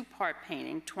in a two-part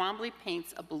painting, Twombly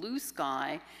paints a blue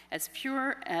sky as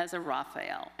pure as a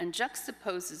Raphael and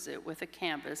juxtaposes it with a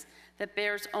canvas that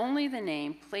bears only the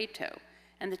name Plato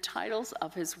and the titles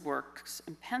of his works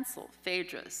in pencil: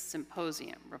 Phaedrus,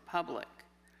 Symposium, Republic.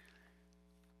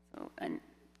 So,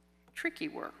 tricky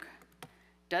work.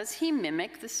 Does he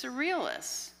mimic the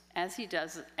surrealists, as he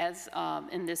does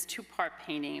in this two-part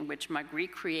painting in which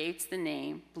Magritte creates the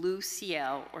name Blue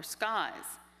Ciel or skies?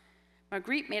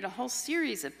 Magritte made a whole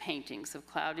series of paintings of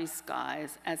cloudy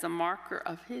skies as a marker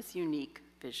of his unique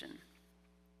vision.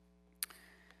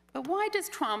 But why does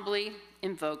Twombly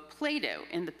invoke Plato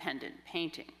in the pendant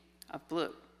painting of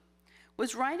blue?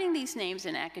 Was writing these names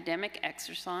an academic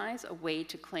exercise, a way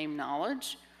to claim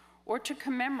knowledge, or to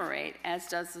commemorate, as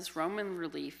does this Roman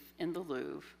relief in the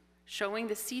Louvre, showing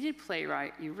the seated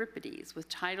playwright Euripides with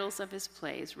titles of his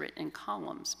plays written in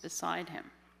columns beside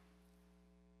him?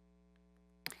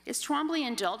 Is Twombly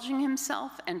indulging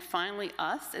himself and finally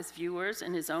us as viewers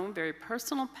in his own very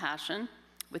personal passion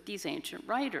with these ancient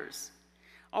writers?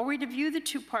 Are we to view the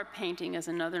two-part painting as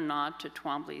another nod to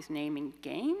Twombly's naming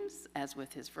games, as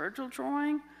with his Virgil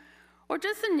drawing? Or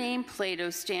does the name Plato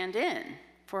stand in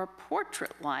for a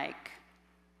portrait-like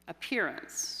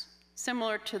appearance,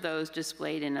 similar to those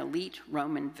displayed in elite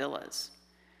Roman villas,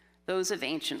 those of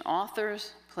ancient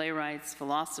authors, playwrights,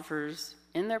 philosophers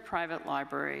in their private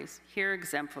libraries, here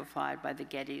exemplified by the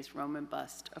Getty's Roman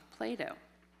bust of Plato?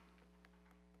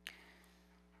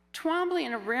 Twombly,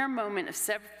 in a rare moment of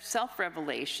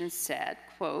self-revelation, said,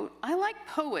 quote, "I like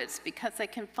poets because I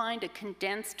can find a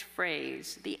condensed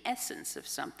phrase, the essence of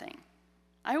something.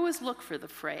 I always look for the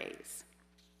phrase."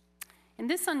 In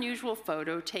this unusual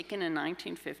photo, taken in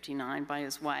 1959 by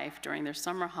his wife during their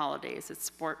summer holidays at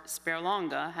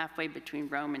Sperlonga, halfway between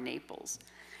Rome and Naples,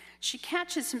 she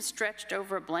catches him stretched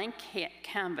over a blank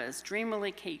canvas,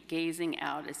 dreamily gazing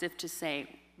out as if to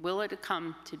say, "Will it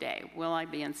come today? Will I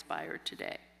be inspired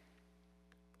today?"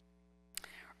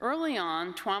 Early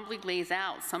on, Twombly lays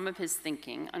out some of his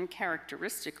thinking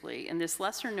uncharacteristically in this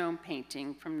lesser-known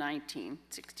painting from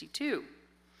 1962.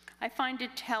 I find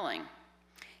it telling.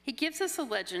 He gives us a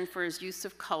legend for his use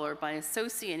of color by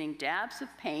associating dabs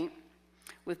of paint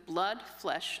with blood,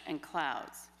 flesh, and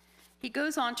clouds. He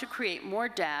goes on to create more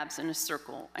dabs in a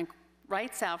circle and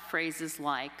writes out phrases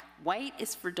like, "White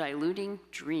is for diluting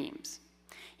dreams."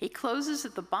 He closes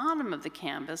at the bottom of the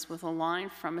canvas with a line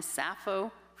from a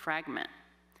Sappho fragment.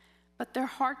 "But their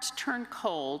hearts turn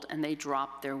cold and they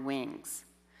drop their wings."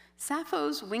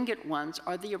 Sappho's winged ones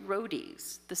are the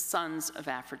Erodes, the sons of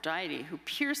Aphrodite, who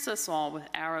pierce us all with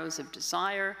arrows of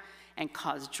desire and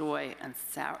cause joy and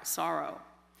sorrow.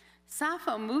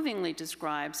 Sappho movingly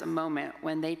describes a moment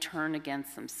when they turn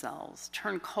against themselves,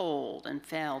 turn cold, and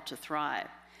fail to thrive.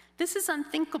 This is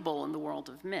unthinkable in the world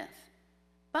of myth.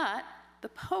 But the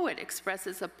poet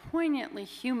expresses a poignantly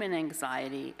human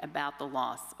anxiety about the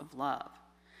loss of love.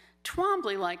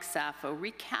 Twombly, like Sappho,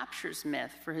 recaptures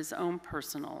myth for his own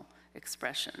personal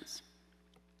expressions.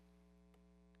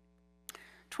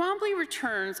 Twombly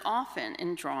returns often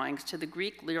in drawings to the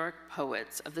Greek lyric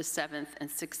poets of the 7th and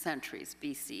 6th centuries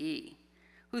BCE,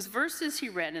 whose verses he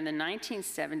read in the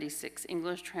 1976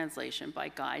 English translation by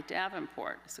Guy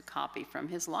Davenport. It's a copy from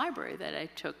his library that I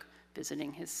took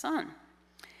visiting his son.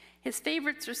 His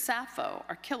favorites are Sappho,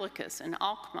 Archilochus, and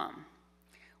Alcman.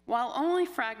 While only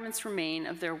fragments remain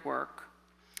of their work,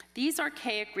 these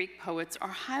archaic Greek poets are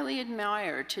highly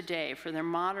admired today for their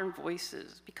modern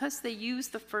voices because they use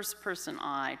the first-person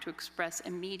I to express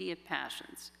immediate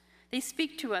passions. They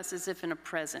speak to us as if in a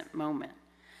present moment.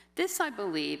 This, I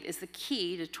believe, is the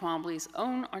key to Twombly's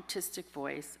own artistic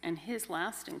voice and his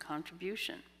lasting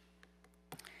contribution.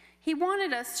 He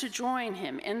wanted us to join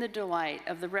him in the delight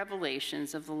of the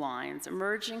revelations of the lines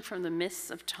emerging from the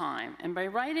mists of time, and by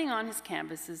writing on his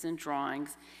canvases and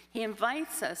drawings, he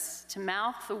invites us to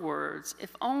mouth the words,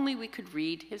 if only we could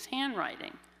read his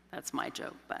handwriting. That's my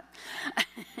joke, but.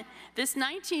 This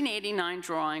 1989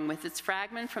 drawing with its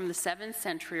fragment from the 7th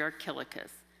century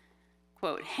Archilochus,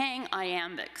 quote, hang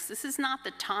iambics, this is not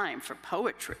the time for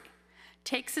poetry,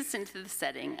 takes us into the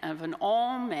setting of an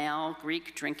all-male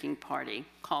Greek drinking party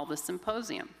called the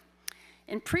Symposium.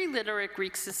 In pre-literate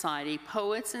Greek society,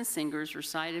 poets and singers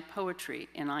recited poetry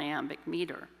in iambic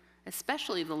meter,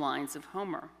 especially the lines of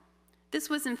Homer. This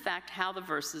was in fact how the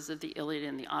verses of the Iliad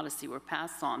and the Odyssey were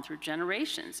passed on through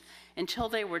generations until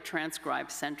they were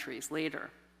transcribed centuries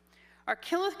later.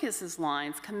 Archilochus's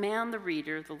lines command the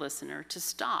reader, the listener, to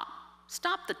stop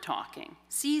the talking,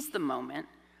 seize the moment,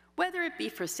 whether it be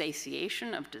for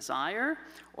satiation of desire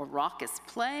or raucous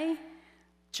play,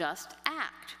 just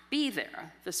act, be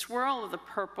there. The swirl of the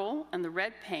purple and the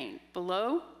red paint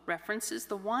below references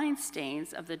the wine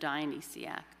stains of the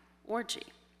Dionysiac orgy.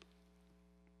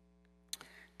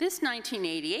 This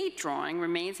 1988 drawing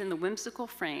remains in the whimsical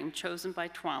frame chosen by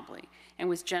Twombly and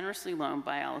was generously loaned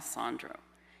by Alessandro.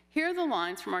 Here the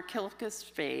lines from Archilochus'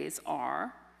 phase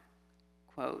are,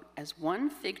 quote, as one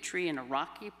fig tree in a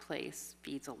rocky place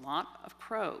feeds a lot of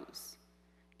crows,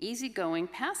 easygoing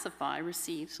Pasiphae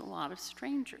receives a lot of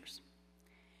strangers.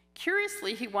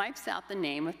 Curiously, he wipes out the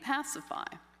name of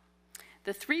Pasiphae.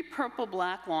 The 3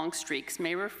 purple-black long streaks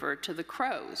may refer to the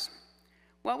crows.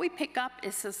 What we pick up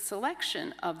is a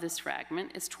selection of this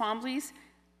fragment, is Twombly's,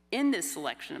 in this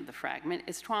selection of the fragment,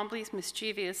 is Twombly's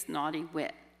mischievous, naughty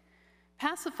wit.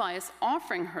 Pasiphae is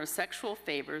offering her sexual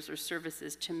favors or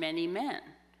services to many men,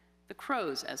 the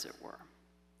crows, as it were.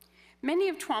 Many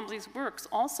of Twombly's works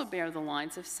also bear the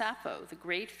lines of Sappho, the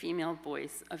great female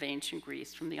voice of ancient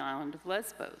Greece from the island of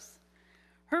Lesbos.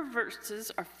 Her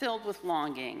verses are filled with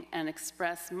longing and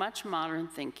express much modern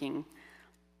thinking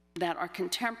that our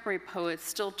contemporary poets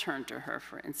still turn to her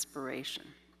for inspiration.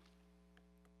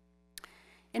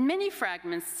 In many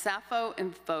fragments, Sappho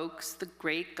invokes the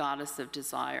great goddess of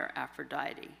desire,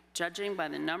 Aphrodite. Judging by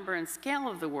the number and scale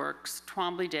of the works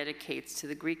Twombly dedicates to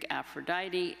the Greek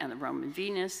Aphrodite and the Roman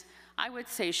Venus, I would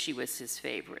say she was his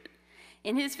favorite.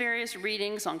 In his various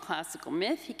readings on classical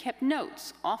myth, he kept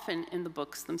notes, often in the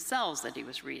books themselves that he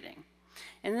was reading.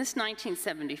 In this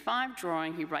 1975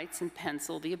 drawing, he writes in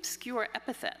pencil the obscure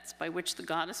epithets by which the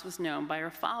goddess was known by her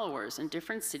followers in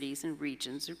different cities and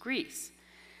regions of Greece.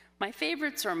 My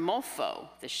favorites are Mopho,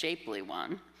 the shapely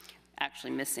one,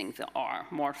 actually missing the R,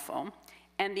 morpho,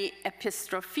 and the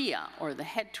Epistrophia, or the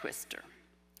head twister.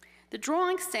 The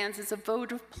drawing stands as a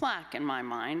votive plaque in my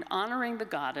mind, honoring the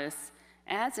goddess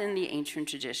as in the ancient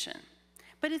tradition.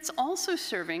 But it's also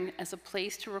serving as a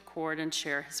place to record and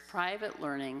share his private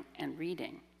learning and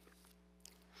reading.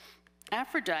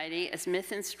 Aphrodite, as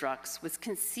myth instructs, was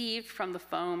conceived from the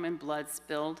foam and blood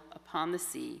spilled upon the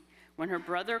sea when her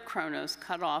brother Kronos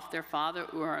cut off their father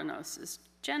Uranos'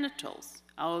 genitals.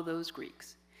 Oh, those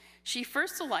Greeks. She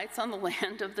first alights on the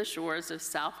land of the shores of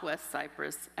southwest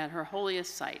Cyprus at her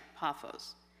holiest site,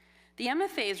 Paphos. The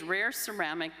MFA's rare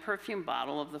ceramic perfume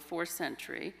bottle of the 4th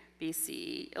century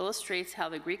BCE illustrates how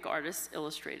the Greek artists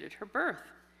illustrated her birth.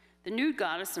 The nude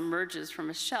goddess emerges from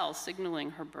a shell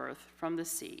signaling her birth from the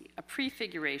sea, a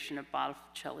prefiguration of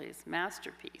Botticelli's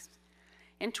masterpiece.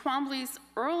 In Twombly's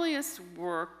earliest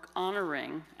work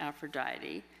honoring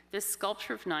Aphrodite, this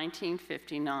sculpture of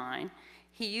 1959,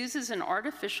 he uses an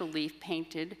artificial leaf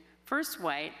painted first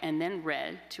white and then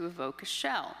red to evoke a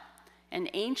shell, an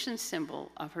ancient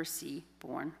symbol of her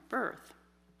sea-born birth.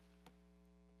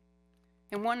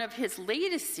 In one of his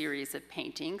latest series of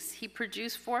paintings, he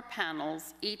produced 4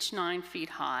 panels, each 9 feet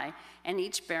high, and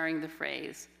each bearing the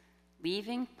phrase,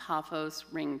 "Leaving Paphos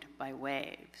ringed by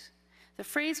waves." The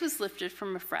phrase was lifted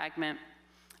from a fragment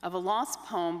of a lost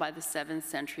poem by the 7th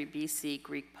century BC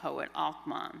Greek poet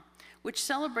Alcman, which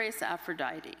celebrates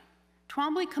Aphrodite.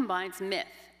 Twombly combines myth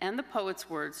and the poet's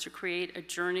words to create a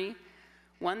journey,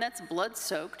 one that's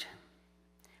blood-soaked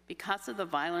because of the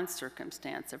violent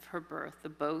circumstance of her birth, the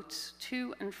boats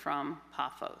to and from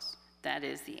Paphos, that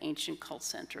is, the ancient cult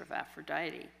center of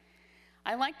Aphrodite.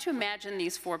 I like to imagine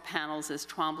these 4 panels as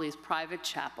Twombly's private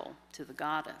chapel to the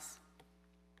goddess.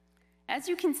 As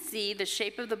you can see, the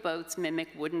shape of the boats mimic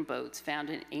wooden boats found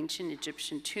in ancient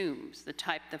Egyptian tombs, the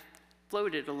type that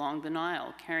floated along the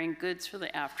Nile, carrying goods for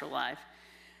the afterlife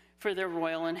for their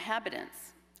royal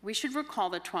inhabitants. We should recall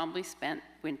that Twombly spent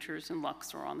winters in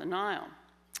Luxor on the Nile.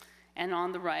 And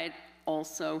on the right,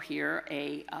 also here,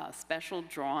 a special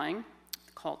drawing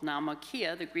called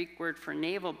naumachia, the Greek word for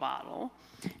naval battle,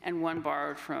 and one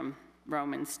borrowed from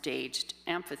Roman staged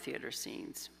amphitheater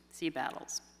scenes, sea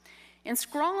battles. In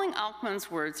scrawling Alkmund's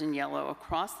words in yellow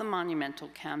across the monumental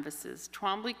canvases,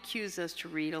 Twombly cues us to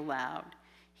read aloud.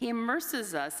 He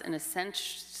immerses us in a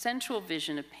sensual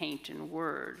vision of paint and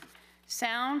word.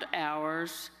 Sound,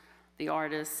 ours, the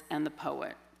artist, and the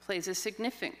poet, plays a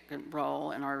significant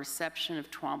role in our reception of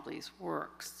Twombly's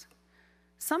works.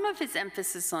 Some of his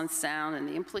emphasis on sound and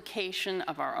the implication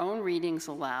of our own readings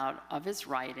aloud of his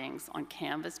writings on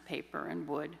canvas, paper, and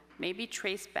wood may be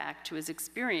traced back to his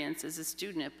experience as a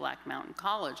student at Black Mountain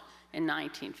College in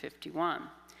 1951.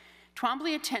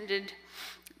 Twombly attended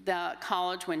the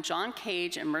college when John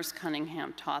Cage and Merce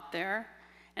Cunningham taught there,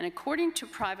 and according to a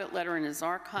private letter in his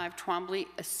archive, Twombly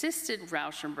assisted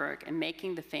Rauschenberg in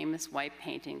making the famous white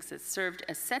paintings that served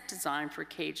as set design for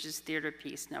Cage's theater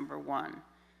piece #1.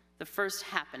 The first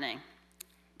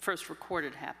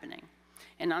recorded happening,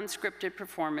 an unscripted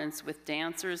performance with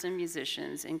dancers and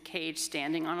musicians and Cage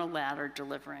standing on a ladder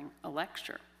delivering a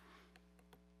lecture.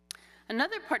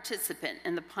 Another participant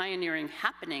in the pioneering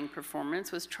happening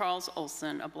performance was Charles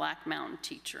Olson, a Black Mountain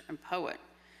teacher and poet.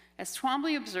 As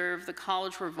Twombly observed, the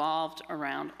college revolved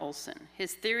around Olson.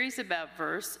 His theories about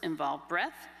verse involve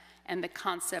breath and the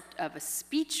concept of a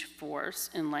speech force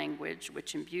in language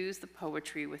which imbues the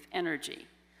poetry with energy.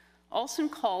 Olson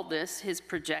called this his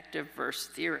projective verse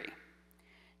theory.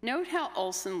 Note how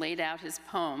Olson laid out his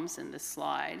poems in this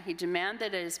slide. He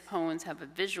demanded that his poems have a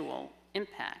visual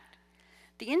impact.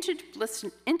 The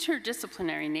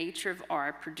interdisciplinary nature of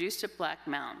art produced at Black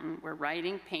Mountain, where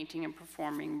writing, painting, and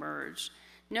performing merged,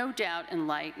 no doubt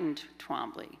enlightened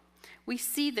Twombly. We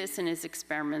see this in his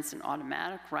experiments in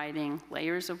automatic writing,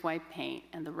 layers of white paint,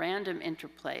 and the random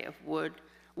interplay of word,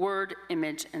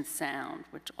 image, and sound,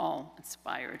 which all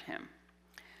inspired him.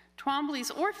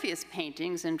 Twombly's Orpheus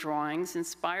paintings and drawings,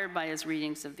 inspired by his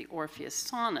readings of the Orpheus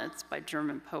sonnets by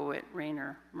German poet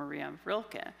Rainer Maria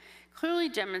Rilke, clearly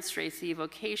demonstrates the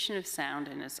evocation of sound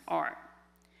in his art.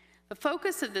 The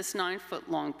focus of this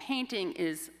 9-foot-long painting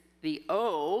is the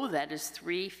O that is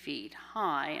 3 feet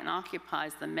high and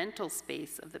occupies the mental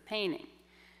space of the painting.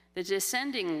 The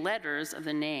descending letters of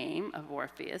the name of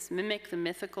Orpheus mimic the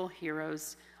mythical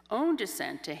hero's own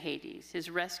descent to Hades, his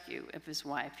rescue of his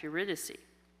wife Eurydice,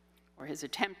 or his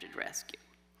attempted rescue.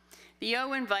 The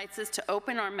O invites us to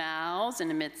open our mouths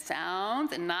and emit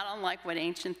sounds, and not unlike what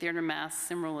ancient theater masks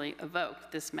similarly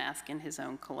evoked, this mask in his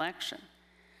own collection.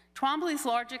 Twombly's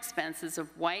large expanses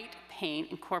of white paint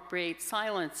incorporate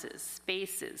silences,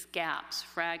 spaces, gaps,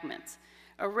 fragments,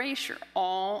 erasure,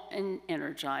 all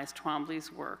energize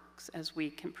Twombly's works. As we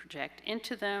can project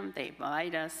into them, they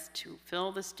invite us to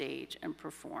fill the stage and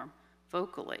perform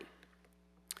vocally.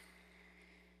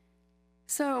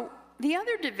 So the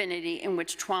other divinity in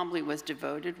which Twombly was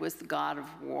devoted was the god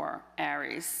of war,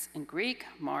 Ares in Greek,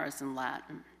 Mars in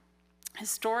Latin.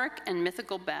 Historic and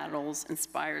mythical battles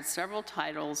inspired several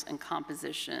titles and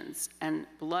compositions, and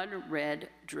blood red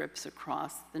drips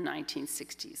across the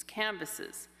 1960s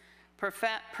canvases.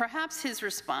 Perhaps his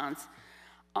response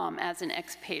as an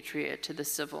expatriate to the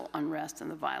civil unrest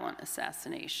and the violent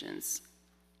assassinations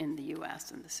in the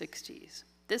US in the 60s.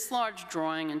 This large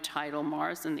drawing entitled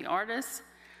Mars and the Artist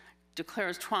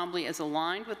declares Twombly as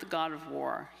aligned with the god of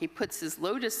war. He puts his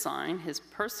lotus sign, his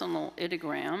personal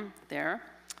ideogram there,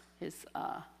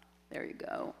 there you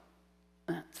go,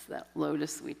 that's that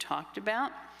lotus we talked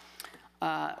about,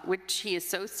 which he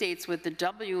associates with the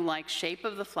W-like shape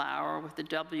of the flower with the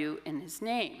W in his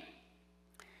name.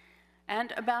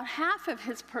 And about half of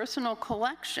his personal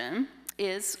collection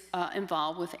is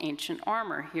involved with ancient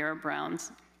armor. Here, a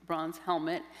bronze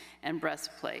helmet and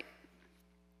breastplate.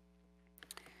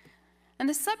 And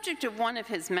the subject of one of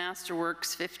his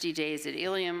masterworks, 50 Days at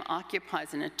Ilium,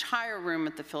 occupies an entire room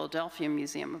at the Philadelphia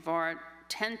Museum of Art,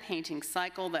 10-painting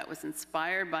cycle that was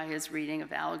inspired by his reading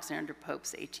of Alexander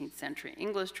Pope's 18th century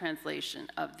English translation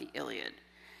of the Iliad.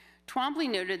 Twombly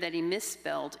noted that he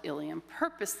misspelled Ilium,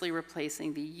 purposely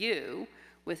replacing the U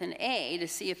with an A to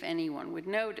see if anyone would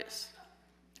notice.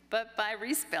 But by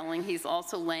respelling, he's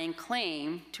also laying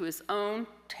claim to his own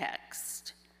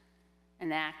text,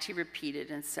 an act he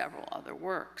repeated in several other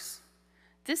works.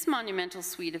 This monumental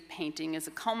suite of painting is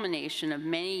a culmination of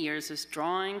many years of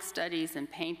drawing, studies,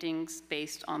 and paintings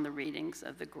based on the readings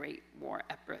of the great war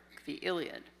epic, the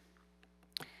Iliad.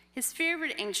 His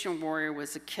favorite ancient warrior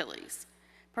was Achilles.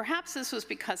 Perhaps this was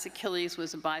because Achilles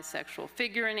was a bisexual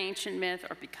figure in ancient myth,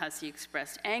 or because he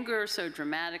expressed anger so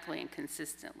dramatically and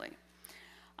consistently.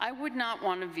 I would not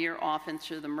want to veer off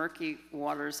into the murky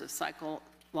waters of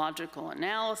psychological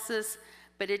analysis,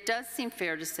 but it does seem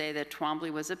fair to say that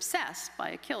Twombly was obsessed by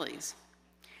Achilles.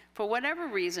 For whatever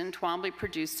reason, Twombly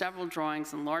produced several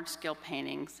drawings and large-scale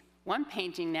paintings. One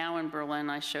painting now in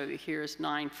Berlin I show you here is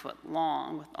 9 foot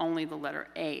long, with only the letter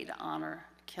A to honor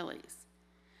Achilles.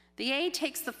 The A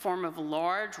takes the form of a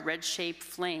large red-shaped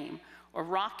flame, or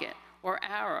rocket, or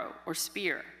arrow, or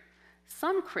spear.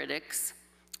 Some critics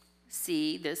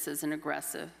see this as an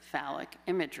aggressive phallic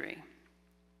imagery.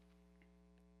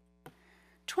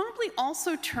 Twombly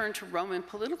also turned to Roman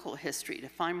political history to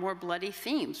find more bloody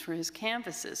themes for his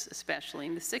canvases, especially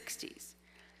in the 60s.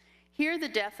 Here, the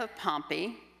death of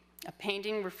Pompey, a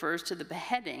painting refers to the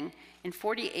beheading in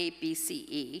 48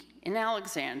 BCE in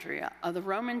Alexandria of the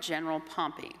Roman general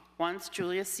Pompey, once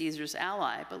Julius Caesar's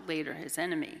ally, but later his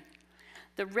enemy.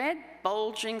 The red,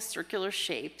 bulging circular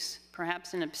shapes,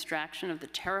 perhaps an abstraction of the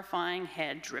terrifying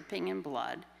head dripping in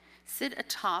blood, sit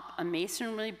atop a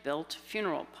masonry-built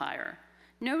funeral pyre.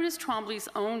 Notice Twombly's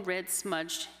own red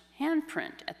smudged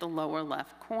handprint at the lower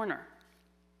left corner.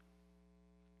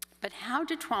 But how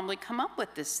did Twombly come up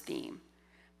with this theme?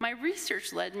 My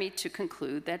research led me to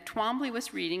conclude that Twombly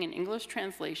was reading an English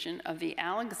translation of the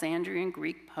Alexandrian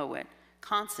Greek poet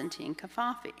Constantine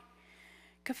Covfefe.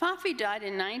 Covfefe died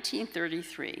in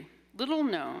 1933, little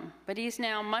known, but he's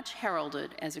now much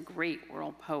heralded as a great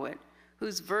world poet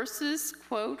whose verses,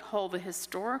 quote, hold the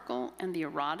historical and the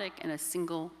erotic in a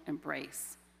single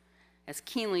embrace, as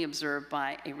keenly observed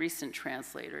by a recent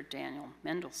translator, Daniel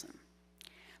Mendelsohn.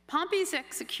 Pompey's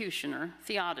executioner,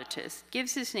 Theodotus,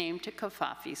 gives his name to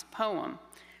Covfefe's poem,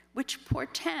 which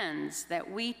portends that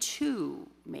we too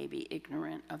may be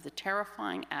ignorant of the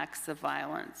terrifying acts of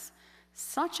violence,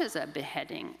 such as a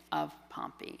beheading of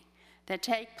Pompey, that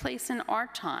take place in our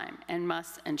time and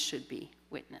must and should be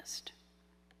witnessed.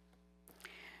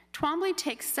 Twombly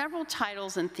takes several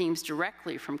titles and themes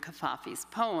directly from Covfefe's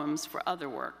poems for other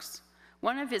works.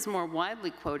 One of his more widely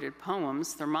quoted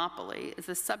poems, Thermopylae, is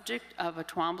the subject of a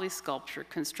Twombly sculpture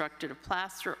constructed of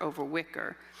plaster over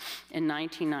wicker in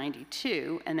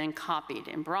 1992 and then copied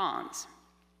in bronze.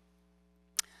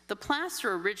 The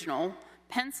plaster original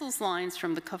pencils lines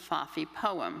from the Covfefe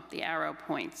poem, The Arrow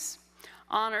Points.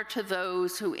 Honor to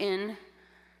those who in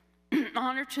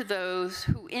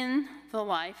the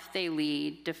life they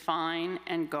lead define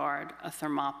and guard a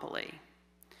Thermopylae,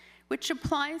 which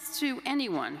applies to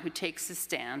anyone who takes a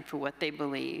stand for what they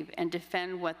believe and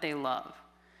defend what they love.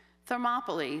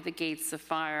 Thermopylae, the gates of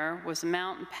fire, was a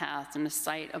mountain path and the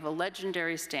site of a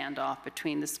legendary standoff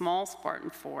between the small Spartan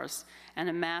force and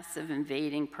a massive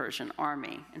invading Persian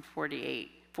army in 480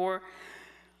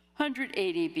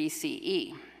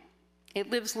 BCE. It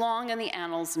lives long in the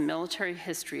annals of military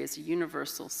history as a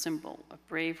universal symbol of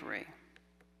bravery.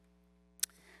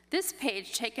 This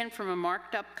page, taken from a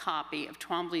marked-up copy of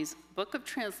Twombly's book of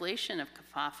translation of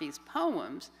Covfefe's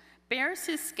poems, bears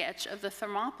his sketch of the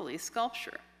Thermopylae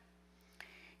sculpture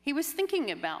he was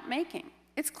thinking about making.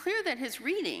 It's clear that his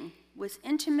reading was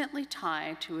intimately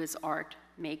tied to his art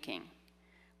making.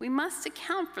 We must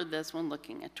account for this when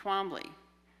looking at Twombly.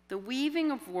 The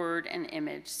weaving of word and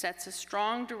image sets a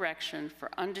strong direction for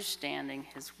understanding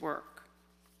his work.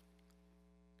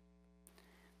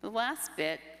 The last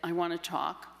bit, I want to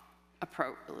talk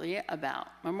appropriately about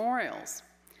memorials.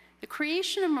 The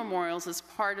creation of memorials is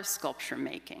part of sculpture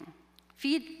making.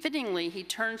 Fittingly, he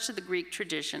turns to the Greek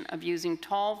tradition of using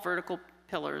tall vertical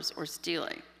pillars or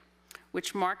stelae,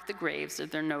 which mark the graves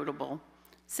of their notable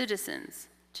citizens,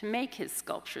 to make his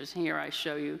sculptures. Here I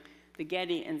show you the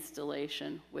Getty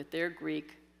installation with their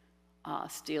Greek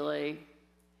stelae,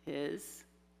 his,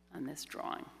 on this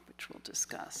drawing, which we'll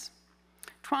discuss.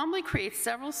 Twombly creates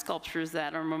several sculptures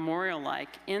that are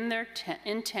memorial-like in their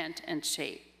intent and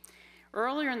shape.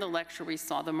 Earlier in the lecture, we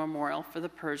saw the memorial for the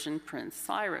Persian prince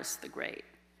Cyrus the Great.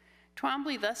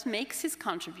 Twombly thus makes his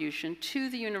contribution to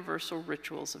the universal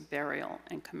rituals of burial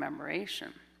and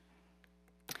commemoration.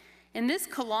 In this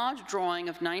collage drawing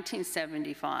of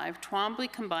 1975,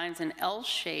 Twombly combines an L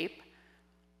shape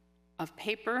of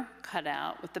paper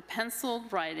cutout with the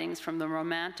penciled writings from the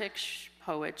Romantic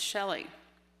poet Shelley.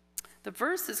 The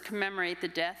verses commemorate the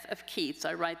death of Keats.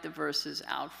 I write the verses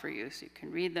out for you so you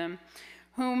can read them,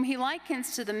 whom he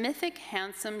likens to the mythic,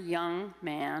 handsome young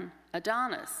man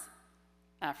Adonis,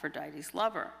 Aphrodite's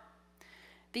lover.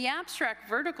 The abstract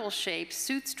vertical shape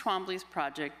suits Twombly's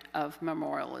project of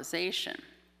memorialization.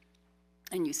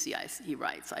 And you see, he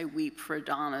writes, I weep for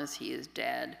Adonis, he is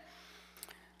dead.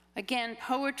 Again,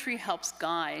 poetry helps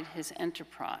guide his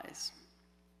enterprise.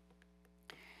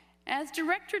 As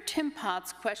director Tim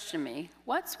Potts questioned me,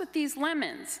 what's with these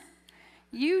lemons?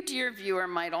 You, dear viewer,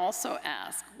 might also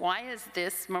ask, why is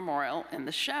this memorial in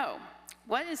the show?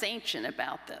 What is ancient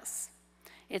about this?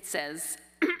 It says,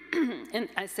 and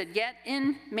I said, yet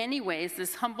in many ways,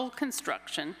 this humble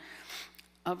construction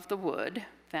of the wood,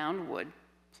 found wood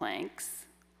planks,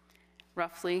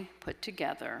 roughly put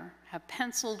together, have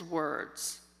penciled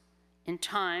words. In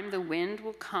time, the wind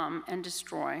will come and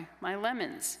destroy my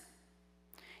lemons.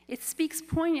 It speaks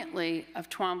poignantly of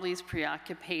Twombly's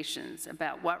preoccupations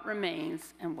about what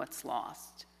remains and what's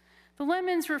lost. The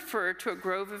lemons refer to a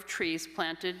grove of trees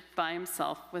planted by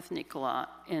himself with Nicola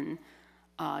in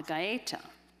Gaeta,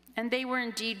 and they were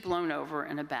indeed blown over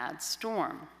in a bad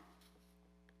storm.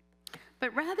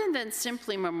 But rather than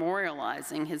simply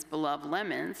memorializing his beloved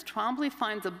lemons, Twombly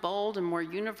finds a bold and more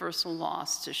universal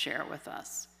loss to share with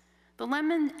us. The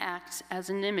lemon acts as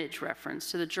an image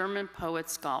reference to the German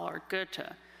poet-scholar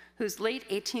Goethe, whose late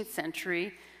 18th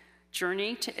century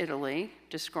journey to Italy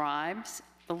describes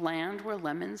the land where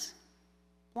lemons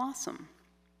blossom.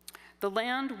 The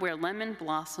land where lemon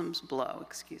blossoms blow,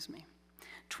 excuse me.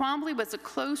 Twombly was a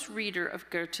close reader of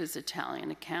Goethe's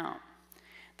Italian account.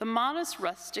 The modest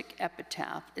rustic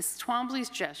epitaph is Twombly's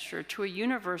gesture to a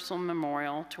universal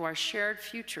memorial to our shared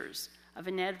futures of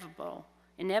inevitable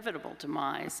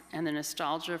demise and the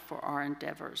nostalgia for our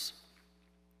endeavors.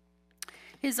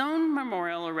 His own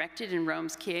memorial, erected in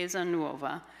Rome's Chiesa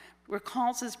Nuova,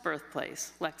 recalls his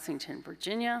birthplace, Lexington,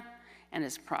 Virginia, and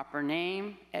his proper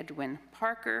name, Edwin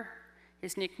Parker.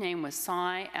 His nickname was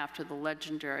Cy, after the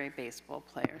legendary baseball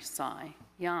player Cy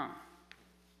Young.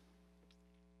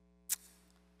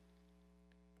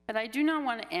 But I do not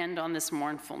want to end on this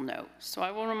mournful note, so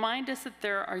I will remind us that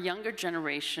there are a younger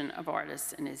generation of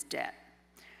artists in his debt.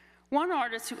 One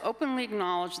artist who openly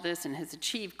acknowledged this and has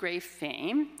achieved great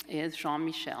fame is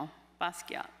Jean-Michel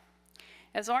Basquiat.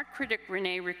 As art critic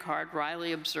René Ricard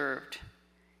wryly observed,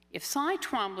 if Cy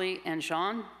Twombly and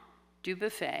Jean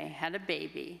Dubuffet had a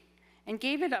baby and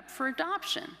gave it up for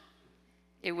adoption,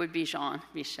 it would be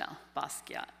Jean-Michel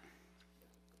Basquiat.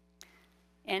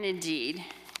 And indeed,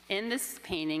 in this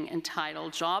painting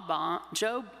entitled Jawbone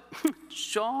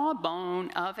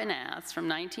of an Ass from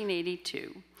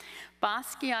 1982,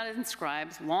 Basquiat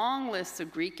inscribes long lists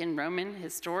of Greek and Roman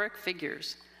historic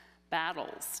figures,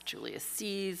 battles, Julius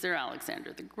Caesar,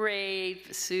 Alexander the Great,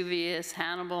 Vesuvius,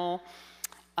 Hannibal,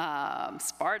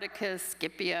 Spartacus,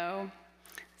 Scipio.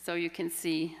 So you can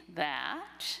see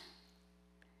that.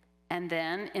 And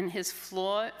then in his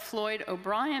Floyd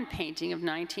O'Brien painting of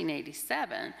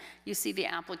 1987, you see the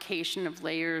application of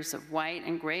layers of white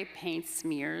and gray paint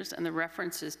smears and the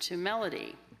references to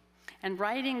melody and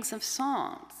writings of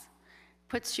songs.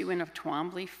 Puts you in a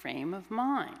Twombly frame of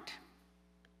mind.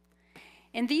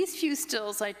 In these few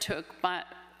stills I took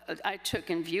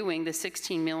in viewing the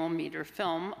 16mm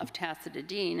film of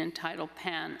Tacitidine entitled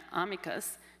Pan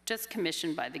Amicus, just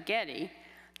commissioned by the Getty,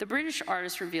 the British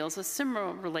artist reveals a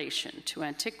similar relation to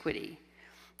antiquity.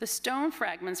 The stone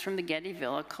fragments from the Getty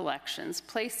Villa collections,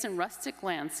 placed in rustic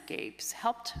landscapes,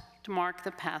 helped to mark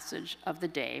the passage of the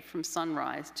day from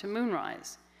sunrise to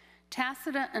moonrise.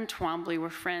 Tacita and Twombly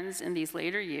were friends in these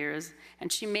later years, and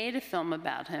she made a film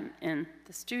about him in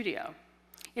the studio.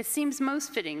 It seems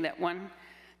most fitting that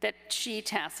she,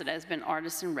 Tacita, has been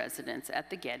artist in residence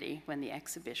at the Getty when the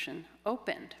exhibition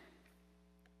opened.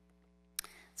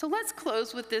 So let's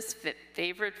close with this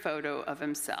favorite photo of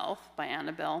himself by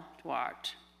Annabelle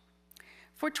Duarte.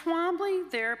 For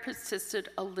Twombly, there persisted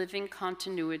a living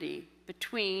continuity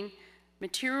between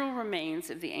material remains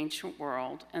of the ancient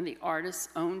world and the artist's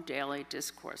own daily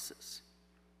discourses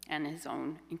and his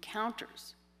own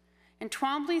encounters. In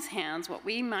Twombly's hands, what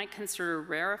we might consider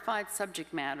rarefied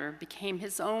subject matter became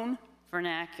his own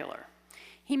vernacular.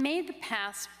 He made the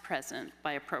past present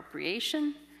by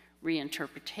appropriation,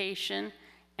 reinterpretation,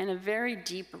 and a very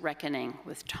deep reckoning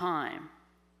with time.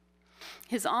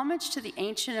 His homage to the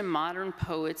ancient and modern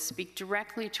poets speak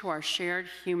directly to our shared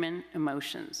human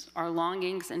emotions, our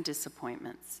longings and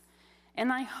disappointments.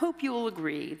 And I hope you will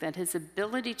agree that his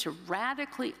ability to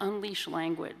radically unleash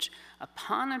language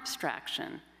upon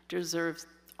abstraction deserves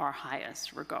our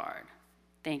highest regard.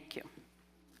 Thank you.